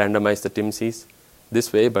randomize the TIMSIs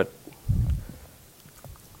this way. But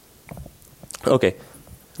okay,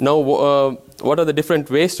 now what are the different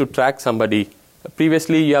ways to track somebody?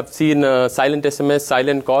 Previously, you have seen silent SMS,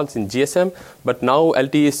 silent calls in GSM, but now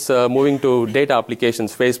LTE is moving to data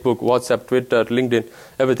applications, Facebook, WhatsApp, Twitter, LinkedIn,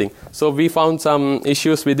 everything. So we found some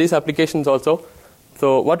issues with these applications also.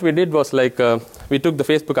 So what we did was like we took the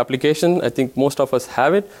Facebook application. I think most of us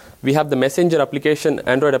have it. We have the Messenger application,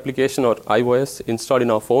 Android application, or iOS installed in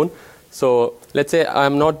our phone. So let's say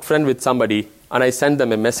I'm not friend with somebody, and I send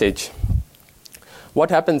them a message. What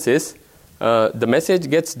happens is the message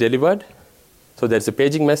gets delivered. So there's a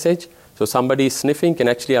paging message. So somebody sniffing can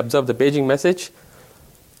actually observe the paging message.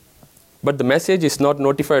 But the message is not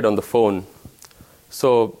notified on the phone.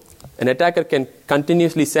 So an attacker can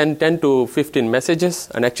continuously send 10 to 15 messages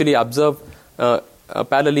and actually observe,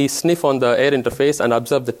 parallelly sniff on the air interface and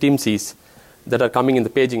observe the TIMSIs that are coming in the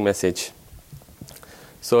paging message.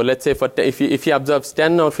 So let's say if he observes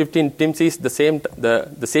 10 or 15 TIMSIs, the same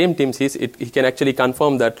TIMSIs, he can actually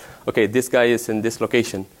confirm that, okay, this guy is in this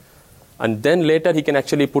location. And then later he can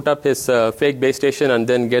actually put up his fake base station and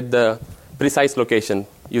then get the precise location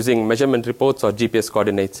using measurement reports or GPS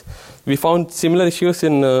coordinates. We found similar issues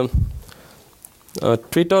in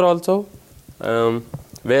Twitter also,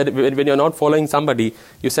 where when you're not following somebody,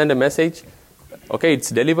 you send a message, okay,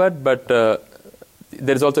 it's delivered, but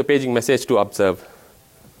there's also a paging message to observe.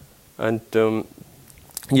 And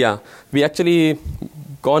we actually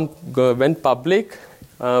went public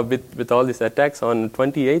with all these attacks on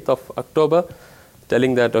 28th of October,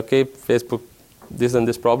 telling that, okay, Facebook, this and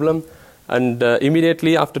this problem. And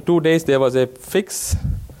immediately after 2 days, there was a fix.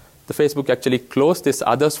 The Facebook actually closed this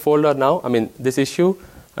others folder now, this issue.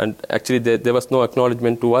 And actually, there was no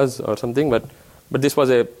acknowledgement to us or something, but this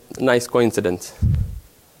was a nice coincidence.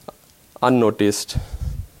 Unnoticed.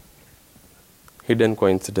 Hidden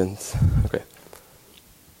coincidence. Okay.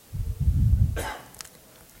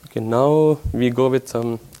 Okay, now we go with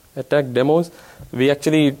some attack demos. We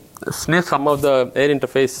actually sniff some of the air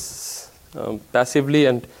interface passively,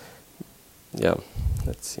 and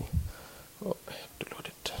let's see. Oh, I have to load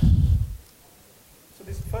it. So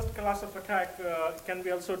this first class of attack can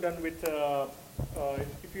be also done with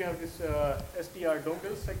if you have this SDR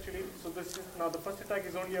dongles actually. So this is now the first attack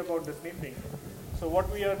is only about the sniffing. So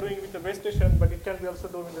what we are doing with the base station, but it can be also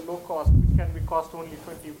done with the low cost, which can be cost only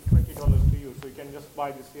 $20 to you. So you can just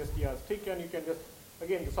buy this SDR stick, and you can just,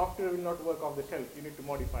 again, the software will not work off the shelf. You need to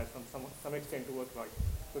modify some extent to work right.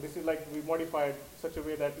 So this is like we modified such a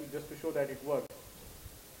way that just to show that it works.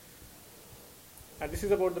 And this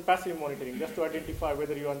is about the passive monitoring, just to identify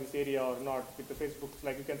whether you're on this area or not. With the Facebook,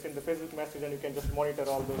 like you can send the Facebook message, and you can just monitor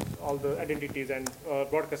all the identities and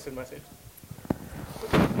broadcast the message.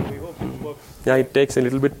 We hope it works. Yeah, it takes a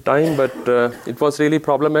little bit time, but it was really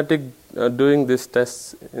problematic doing this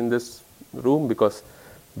test in this room because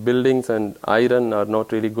buildings and iron are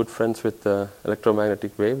not really good friends with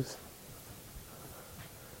electromagnetic waves.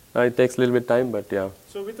 It takes a little bit time, but yeah.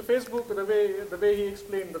 So with the Facebook, the way he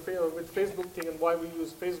explained with Facebook thing and why we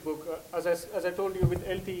use Facebook, as I told you, with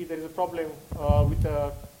LTE there is a problem with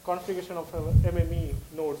the configuration of MME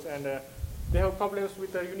nodes, and they have problems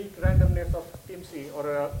with the unique randomness of TIMSI,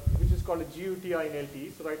 or which is called a GUTI in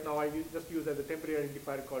LTE. So right now I just use as a temporary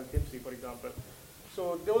identifier called TIMSI, for example.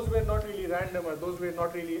 So those were not really random, or those were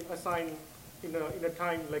not really assigned in a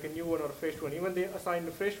time like a new one or a fresh one. Even they assigned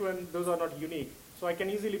a fresh one, those are not unique. So I can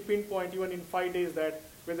easily pinpoint even in 5 days that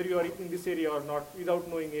whether you are in this area or not without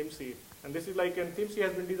knowing IMSI. And this is like, and TIMSI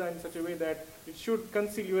has been designed in such a way that it should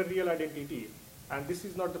conceal your real identity. And this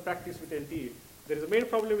is not the practice with LTE. There is a main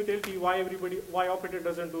problem with LTE, why operator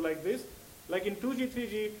doesn't do like this. Like in 2G,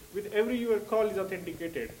 3G, with every your call is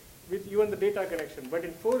authenticated, with even the data connection. But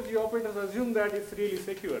in 4G, operators assume that it's really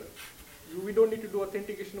secure. We don't need to do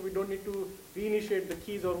authentication, we don't need to reinitiate the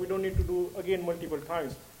keys, or we don't need to do again multiple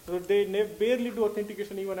times. So they barely do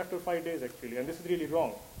authentication even after 5 days actually, and this is really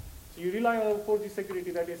wrong. So you rely on a 4G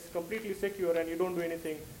security that is completely secure and you don't do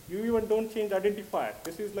anything. You even don't change the identifier.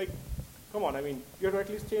 This is like, come on, you have to at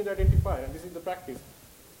least change the identifier, and this is the practice.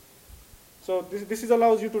 So this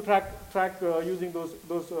allows you to track using those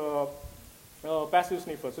passive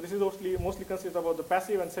sniffers. So this is mostly consists about the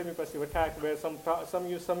passive and semi-passive attack, where some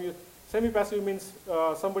use semi-passive means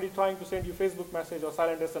somebody trying to send you Facebook message or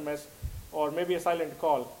silent SMS, or maybe a silent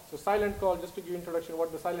call. So silent call, just to give introduction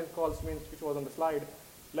what the silent calls means, which was on the slide.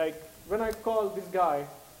 Like when I call this guy,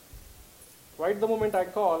 right the moment I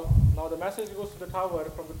call, now the message goes to the tower.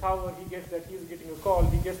 From the tower, he gets that he's getting a call.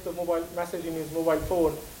 He gets the mobile message in his mobile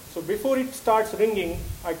phone. So before it starts ringing,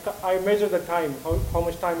 I measure the time, how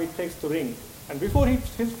much time it takes to ring. And before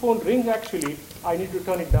his phone rings, actually, I need to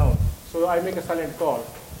turn it down. So I make a silent call.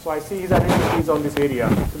 So I see his identity is on this area.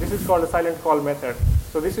 So this is called a silent call method.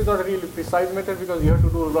 So this is not a really precise method because you have to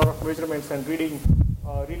do a lot of measurements and reading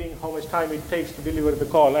how much time it takes to deliver the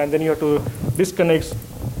call, and then you have to disconnect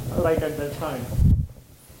right at that time.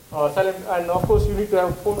 And of course you need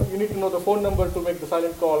to know the phone number to make the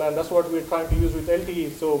silent call, and that's what we're trying to use with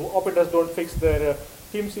LTE. So operators don't fix their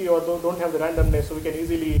IMSI or don't have the randomness, so we can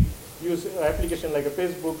easily use an application like a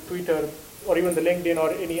Facebook, Twitter, or even the LinkedIn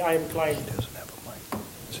or any IM client. He doesn't have a mic,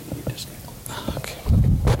 so you need to stand. Okay.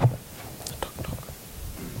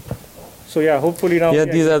 So yeah, hopefully now. Yeah,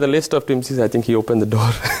 these are the list of IMSIs. I think he opened the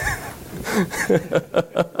door.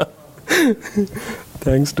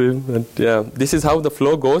 Thanks to him. And yeah, this is how the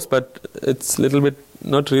flow goes, but it's a little bit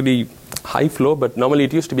not really high flow, but normally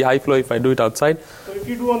it used to be high flow if I do it outside. So if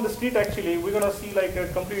you do on the street, actually, we're going to see like a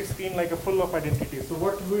complete screen, like a full of identities. So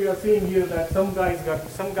what we are seeing here is that some guys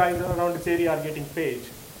around this area are getting paged.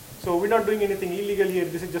 So we're not doing anything illegal here.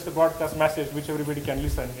 This is just a broadcast message which everybody can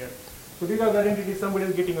listen here. So these are the identities. Somebody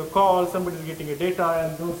is getting a call, somebody is getting a data,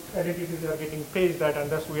 and those identities are getting paged at, and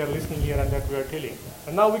that's we are listening here and that we are telling.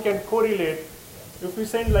 And now we can correlate. If we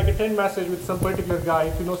send like a 10 message with some particular guy,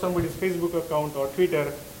 if you know somebody's Facebook account or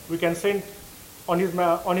Twitter, we can send on his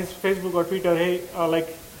Facebook or Twitter,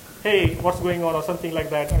 hey, what's going on, or something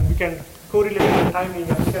like that, and we can correlate the timing,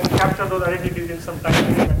 and we can capture those identities in some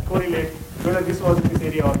time frame and correlate whether this was in this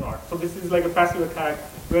area or not. So this is like a passive attack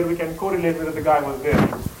where we can correlate whether the guy was there.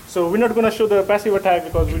 So we're not going to show the passive attack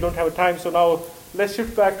because we don't have time. So now let's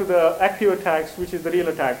shift back to the active attacks, which is the real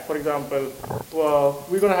attack. For example,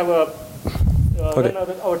 we're going to have run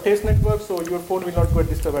our test network, so your phone will not get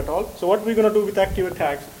disturbed at all. So what we're going to do with active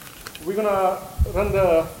attacks, we're going to run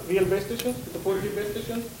the real base stations, the 4G base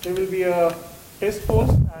stations. There will be a test phone,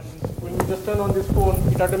 and when we just turn on this phone,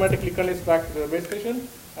 it automatically connects back to the base station.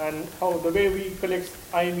 And the way we collect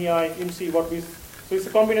IMEI, IMSI, so it's a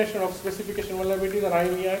combination of specification vulnerabilities and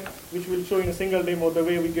IMEI, which we'll show in a single demo, the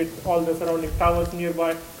way we get all the surrounding towers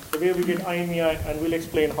nearby, the way we get IMEI, and we'll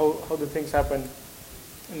explain how the things happen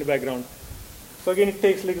in the background. So again, it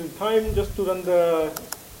takes little time just to run the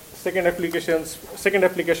second application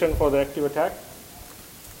for the active attack.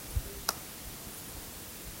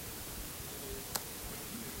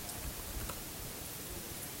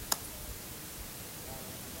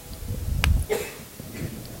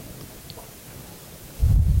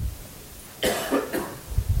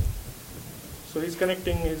 So he's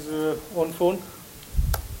connecting his own phone.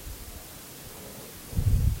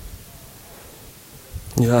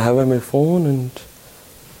 Yeah, I have my phone and.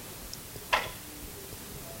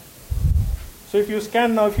 So if you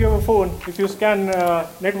scan now, if you have a phone, if you scan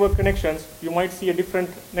network connections, you might see a different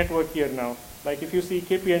network here now. Like if you see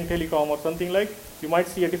KPN Telecom or something like, you might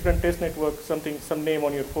see a different test network, some name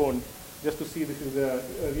on your phone, just to see this is a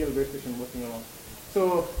real base station working on.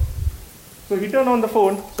 So he turned on the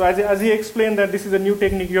phone. So as he explained that this is a new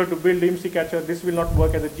technique, you have to build IMSI catcher. This will not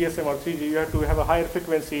work as a GSM or 3G. You have to have a higher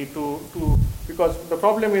frequency because the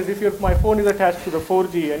problem is if my phone is attached to the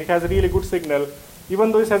 4G and it has a really good signal,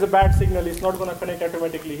 even though it has a bad signal, it's not going to connect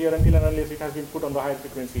automatically here until and unless it has been put on the higher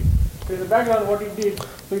frequency. So in the background, what it did,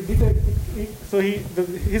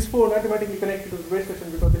 his phone automatically connected to the base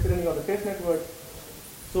station because this is running on the test network.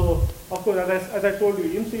 So of course, as I told you,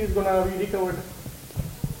 IMSI is going to be recovered.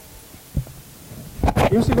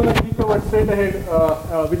 IMSI going to be recovered straight ahead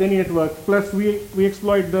with any network. Plus, we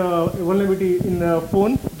exploit the vulnerability in the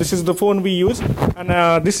phone. This is the phone we use, and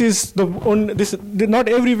not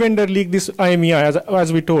every vendor leaked this IMEI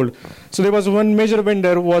as we told. So there was one major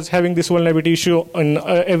vendor was having this vulnerability issue in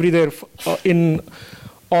in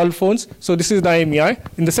all phones. So this is the IMEI.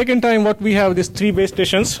 In the second time, what we have these 3 base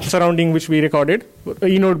stations surrounding which we recorded.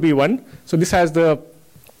 eNode B1. So this has the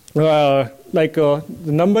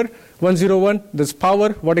the number 101. There's power.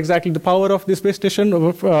 What exactly the power of this base station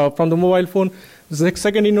from the mobile phone? The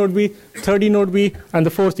second eNode B, third eNode B, and the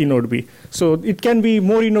fourth eNode B. So it can be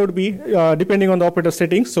more eNode B depending on the operator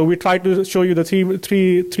settings. So we try to show you the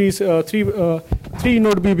three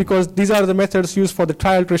eNode B because these are the methods used for the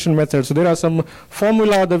trial iteration method. So there are some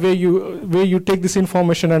formula the way you take this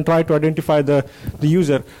information and try to identify the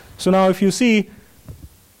user. So now if you see,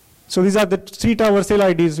 So these are the 3 tower cell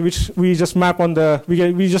IDs, which we just map on the,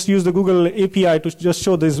 we just use the Google API to just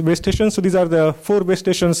show these base stations. So these are the 4 base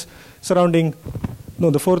stations surrounding,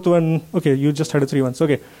 no, the 4th one, okay, you just had 3 ones,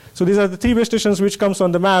 okay. So these are the 3 base stations which comes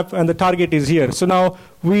on the map, and the target is here. So now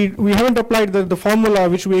we haven't applied the formula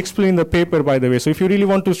which we explain in the paper, by the way. So if you really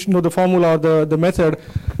want to know the formula or the method,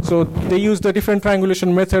 so they use the different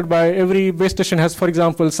triangulation method. By every base station has, for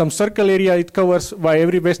example, some circle area it covers by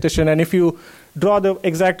every base station, and if you draw the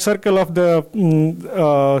exact circle of the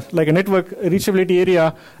like a network reachability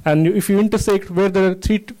area, and if you intersect where the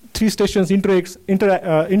three stations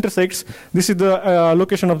intersects, this is the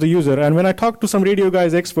location of the user. And when I talked to some radio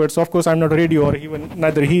guys, experts, of course I'm not a radio, or even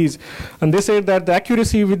neither he is, and they said that the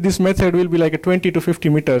accuracy with this method will be like a 20 to 50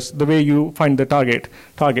 meters, the way you find the target.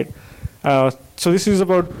 So this is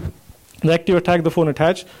about the active attack, the phone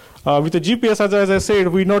attach. With the GPS, as I said,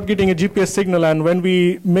 we're not getting a GPS signal, and when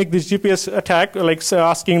we make this GPS attack, like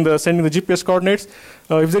sending the GPS coordinates,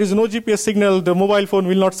 if there is no GPS signal, the mobile phone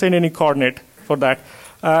will not send any coordinate for that.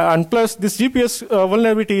 And plus, this GPS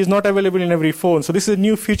vulnerability is not available in every phone. So this is a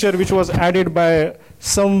new feature which was added by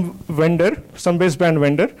some vendor, some baseband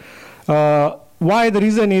vendor. Why? The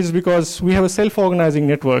reason is because we have a self-organizing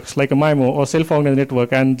networks, like a MIMO or self-organized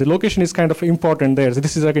network, and the location is kind of important there. So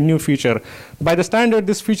this is like a new feature. By the standard,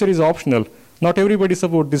 this feature is optional. Not everybody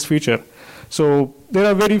supports this feature. So there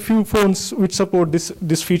are very few phones which support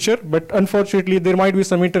this feature, but unfortunately there might be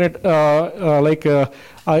some internet M2M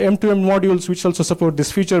modules which also support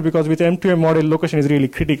this feature, because with M2M model, location is really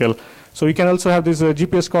critical. So you can also have these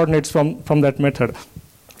GPS coordinates from that method.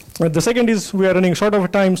 The second is we are running short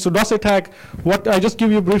of time. So DOS attack, what I just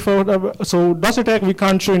give you a brief. So DOS attack we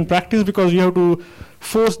can't show in practice because you have to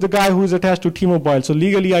force the guy who is attached to T-Mobile. So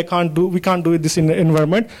legally we can't do this in the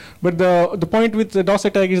environment. But the point with the DOS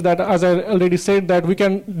attack is that, as I already said, that we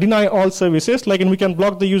can deny all services, and we can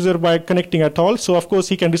block the user by connecting at all. So of course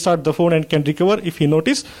he can restart the phone and can recover if he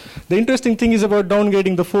notice. The interesting thing is about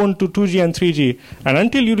downgrading the phone to 2G and 3G. And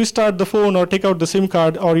until you restart the phone or take out the SIM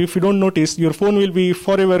card, or if you don't notice, your phone will be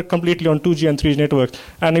forever completely on 2G and 3G networks.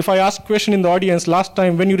 And if I ask a question in the audience, last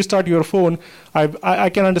time when you restart your phone, I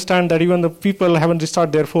can understand that even the people haven't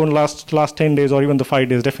restarted their phone last 10 days or even the 5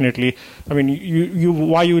 days, definitely. I mean,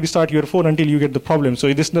 why you restart your phone until you get the problem?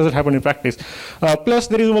 So this doesn't happen in practice. Plus,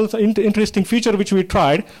 there is also an interesting feature which we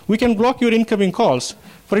tried. We can block your incoming calls.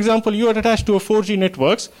 For example, you are attached to a 4G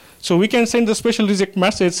networks, so we can send the special reject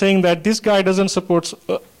message saying that this guy doesn't support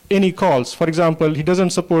any calls. For example, he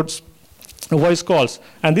doesn't support voice calls,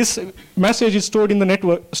 and this message is stored in the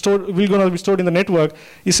network. Will gonna be stored in the network.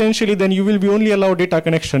 Essentially, then you will be only allowed data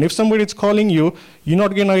connection. If somebody is calling you, you're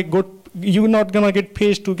not gonna get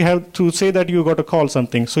paged to say that you got a call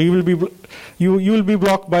something. So you will be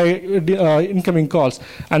blocked by incoming calls.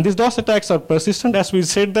 And these DOS attacks are persistent, as we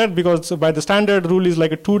said that, because by the standard rule is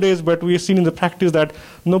like 2 days, but we have seen in the practice that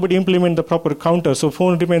nobody implement the proper counter. So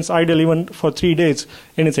phone remains idle even for 3 days,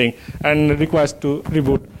 anything, and requires to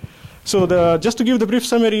reboot. So just to give the brief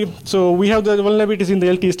summary, so we have the vulnerabilities in the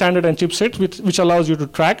LTE standard and chipset, which allows you to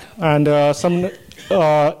track, and some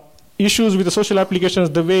issues with the social applications,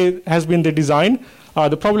 the way has been the design,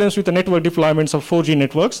 the problems with the network deployments of 4G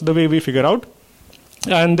networks, the way we figure out.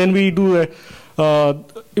 And then we do a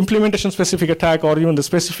implementation specific attack, or even the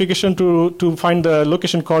specification to find the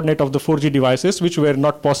location coordinate of the 4G devices, which were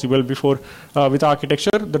not possible before with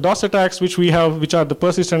architecture. The DOS attacks which we have, which are the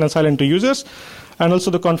persistent and silent to users, and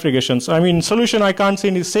also the configurations. I mean, solution I can't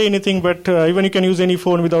say anything, but even you can use any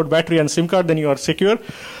phone without battery and SIM card, then you are secure.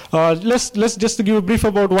 Let's just give a brief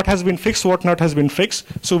about what has been fixed, what not has been fixed.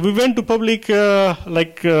 So we went to public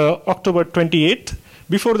October 28th.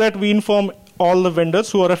 Before that, we informed all the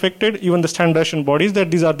vendors who are affected, even the standardization bodies,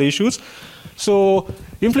 that these are the issues. So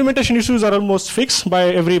implementation issues are almost fixed by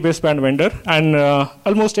every baseband vendor, and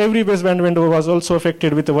almost every baseband vendor was also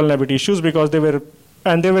affected with the vulnerability issues, because there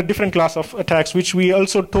were different class of attacks, which we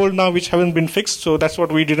also told now, which haven't been fixed. So that's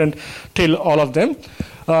what we didn't tell all of them.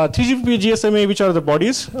 3GPP, GSMA, which are the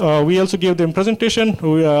bodies, we also gave them presentation.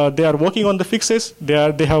 They are working on the fixes. They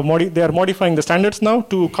are modifying the standards now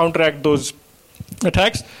to counteract those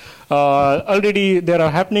attacks. Already there are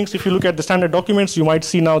happenings. If you look at the standard documents, you might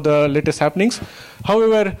see now the latest happenings.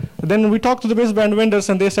 However, then we talked to the baseband vendors,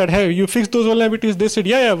 and they said, hey, you fixed those vulnerabilities? They said,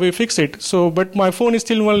 yeah, we fixed it. So, but my phone is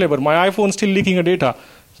still vulnerable. My iPhone is still leaking a data.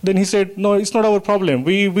 Then he said, no, it's not our problem.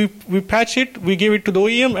 We patch it, we give it to the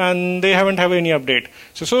OEM, and they haven't have any update.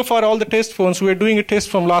 So far, all the test phones, we are doing a test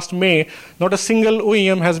from last May, not a single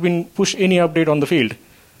OEM has been pushed any update on the field.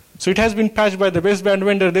 So it has been patched by the baseband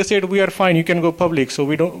vendor. They said we are fine, you can go public. So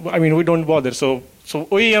we don't bother. So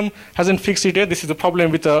OEM hasn't fixed it yet. This is the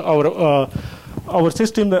problem with our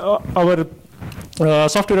system, our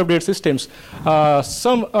software update systems.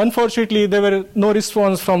 Unfortunately, there were no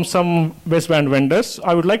response from some baseband vendors.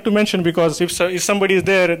 I would like to mention, because if somebody is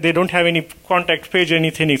there, they don't have any contact page,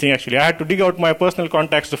 anything actually. I had to dig out my personal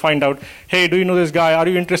contacts to find out, hey, do you know this guy? Are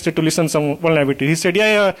you interested to listen some vulnerability? He said,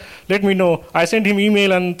 yeah, let me know. I sent him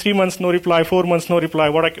email and 3 months no reply, 4 months no reply.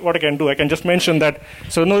 What I can do? I can just mention that.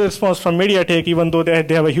 So no response from MediaTek, even though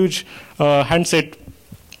they have a huge handset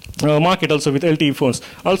market also with LTE phones.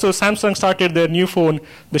 Also, Samsung started their new phone,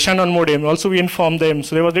 the Shannon modem. Also, we informed them.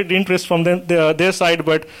 So there was interest from them, their side,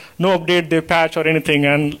 but no update, they patch or anything.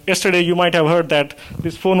 And yesterday, you might have heard that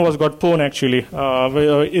this phone got pwned actually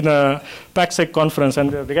in a PACSEC conference,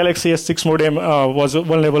 and the Galaxy S6 modem was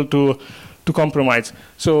vulnerable to compromise.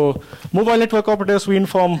 So mobile network operators, we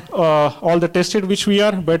inform all the tested which we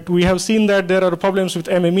are, but we have seen that there are problems with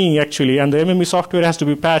MME actually, and the MME software has to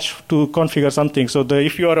be patched to configure something. So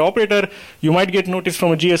if you are an operator, you might get notice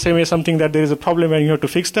from a GSMA something that there is a problem and you have to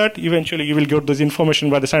fix that. Eventually you will get this information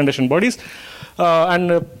by the sanitation bodies.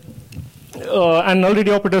 And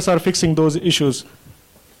already operators are fixing those issues.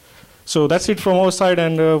 So that's it from our side,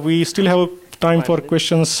 and we still have time for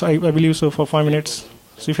questions, I believe so, for 5 minutes.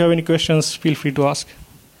 So if you have any questions, feel free to ask.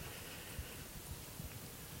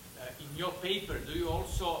 In your paper, do you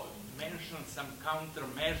also mention some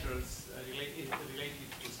countermeasures related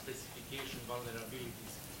to specification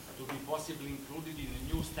vulnerabilities to be possibly included in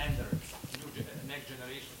the new standards, next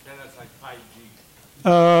generation standards like 5G?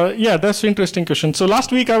 Yeah, that's an interesting question. So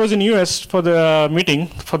last week I was in US for the meeting,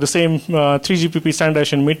 for the same 3GPP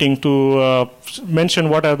standardization meeting, to mention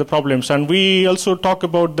what are the problems. And we also talk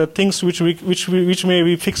about the things which may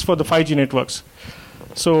be fixed for the 5G networks.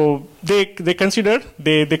 So they consider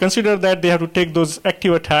that they have to take those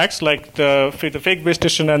active attacks like the fake base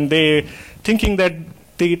station, and they thinking that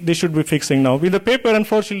they should be fixing now. With the paper,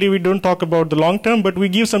 unfortunately, we don't talk about the long term, but we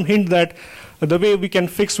give some hint that the way we can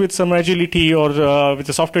fix with some agility or with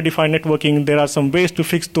the software-defined networking, there are some ways to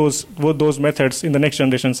fix those methods in the next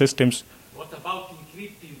generation systems. What about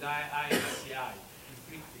encrypting the IMSI?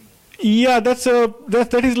 Yeah,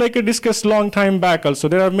 that is like a discussed long time back. Also,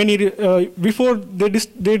 there are many before they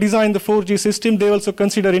designed the 4G system, they also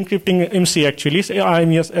consider encrypting IMSI actually,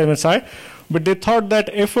 IMSI. But they thought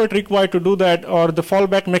that effort required to do that, or the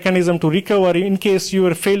fallback mechanism to recover in case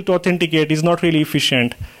you fail to authenticate, is not really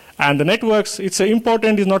efficient. And the networks, it's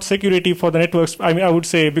important is not security for the networks. I mean, I would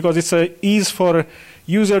say, because it's a ease for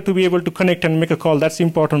user to be able to connect and make a call. That's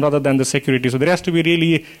important rather than the security. So there has to be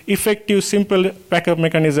really effective, simple backup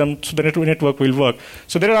mechanism so the network will work.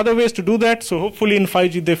 So there are other ways to do that. So hopefully in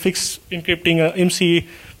 5G they fix encrypting IMSI,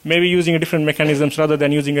 maybe using a different mechanisms rather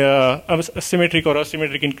than using a symmetric or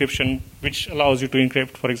asymmetric encryption, which allows you to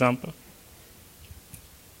encrypt, for example.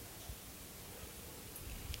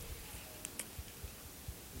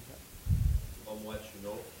 From what you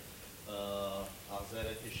know, are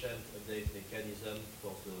there efficient update mechanism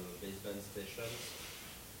for the baseband stations?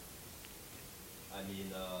 I mean,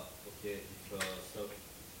 okay, if so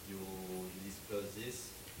you disclose this,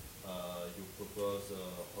 you propose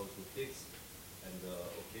how to fix, and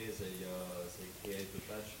okay, they create a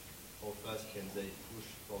patch. How fast can they push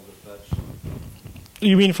for the patch?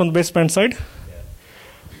 You mean from the baseband side?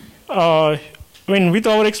 Yeah. I mean, with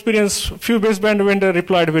our experience, few baseband vendor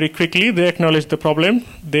replied very quickly. They acknowledged the problem.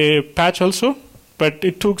 They patch also, but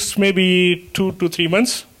it took maybe 2 to 3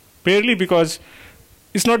 months, barely, because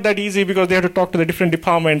it's not that easy, because they have to talk to the different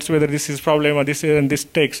departments whether this is problem or this and this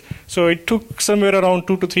takes. So it took somewhere around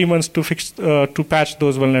 2 to 3 months to fix to patch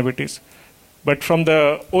those vulnerabilities. But from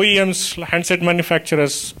the OEMs, handset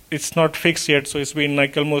manufacturers, it's not fixed yet. So it's been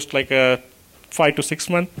like almost like a 5 to 6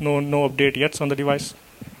 months, no update yet on the device.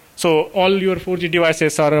 So all your 4G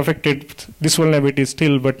devices are affected with this vulnerability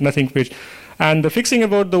still, but nothing fixed. And the fixing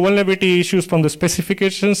about the vulnerability issues from the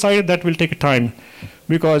specification side, that will take time,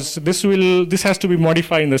 because this has to be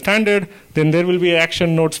modified in the standard. Then there will be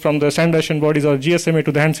action notes from the standardization bodies or GSMA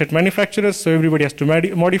to the handset manufacturers. So everybody has to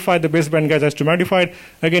modify. The baseband guys has to modify it.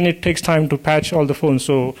 Again, it takes time to patch all the phones.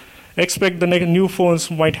 So expect the new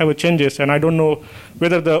phones might have changes, and I don't know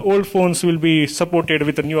whether the old phones will be supported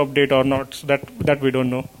with a new update or not. So that we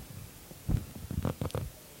don't know.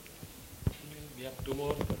 We have two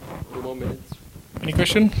more minutes. Any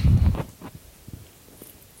question?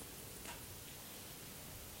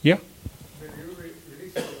 Yeah? Will you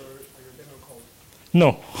release your demo code?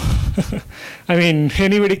 No. I mean,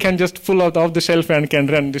 anybody can just pull out off the shelf and can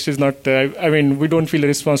run. This is not, I mean, we don't feel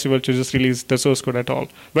responsible to just release the source code at all.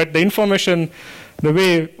 But the information, the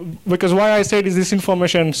way, because why I said is this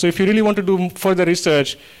information, so if you really want to do further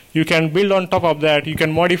research, you can build on top of that, you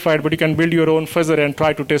can modify it, but you can build your own fuzzer and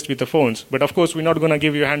try to test with the phones. But of course, we're not going to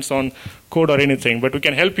give you hands-on code or anything, but we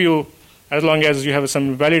can help you as long as you have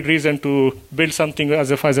some valid reason to build something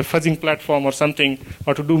as a fuzzing platform or something,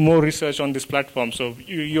 or to do more research on this platform. So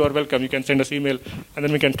you are welcome. You can send us email, and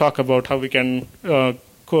then we can talk about how we can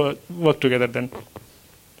work together then.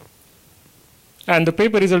 And the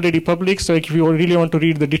paper is already public, so if you really want to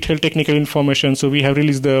read the detailed technical information, so we have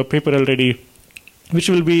released the paper already, which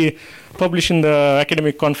will be published in the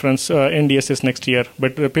academic conference NDSS next year.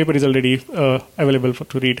 But the paper is already available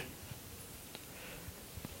to read.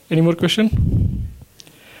 Any more question?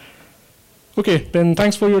 Okay, then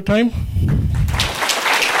thanks for your time.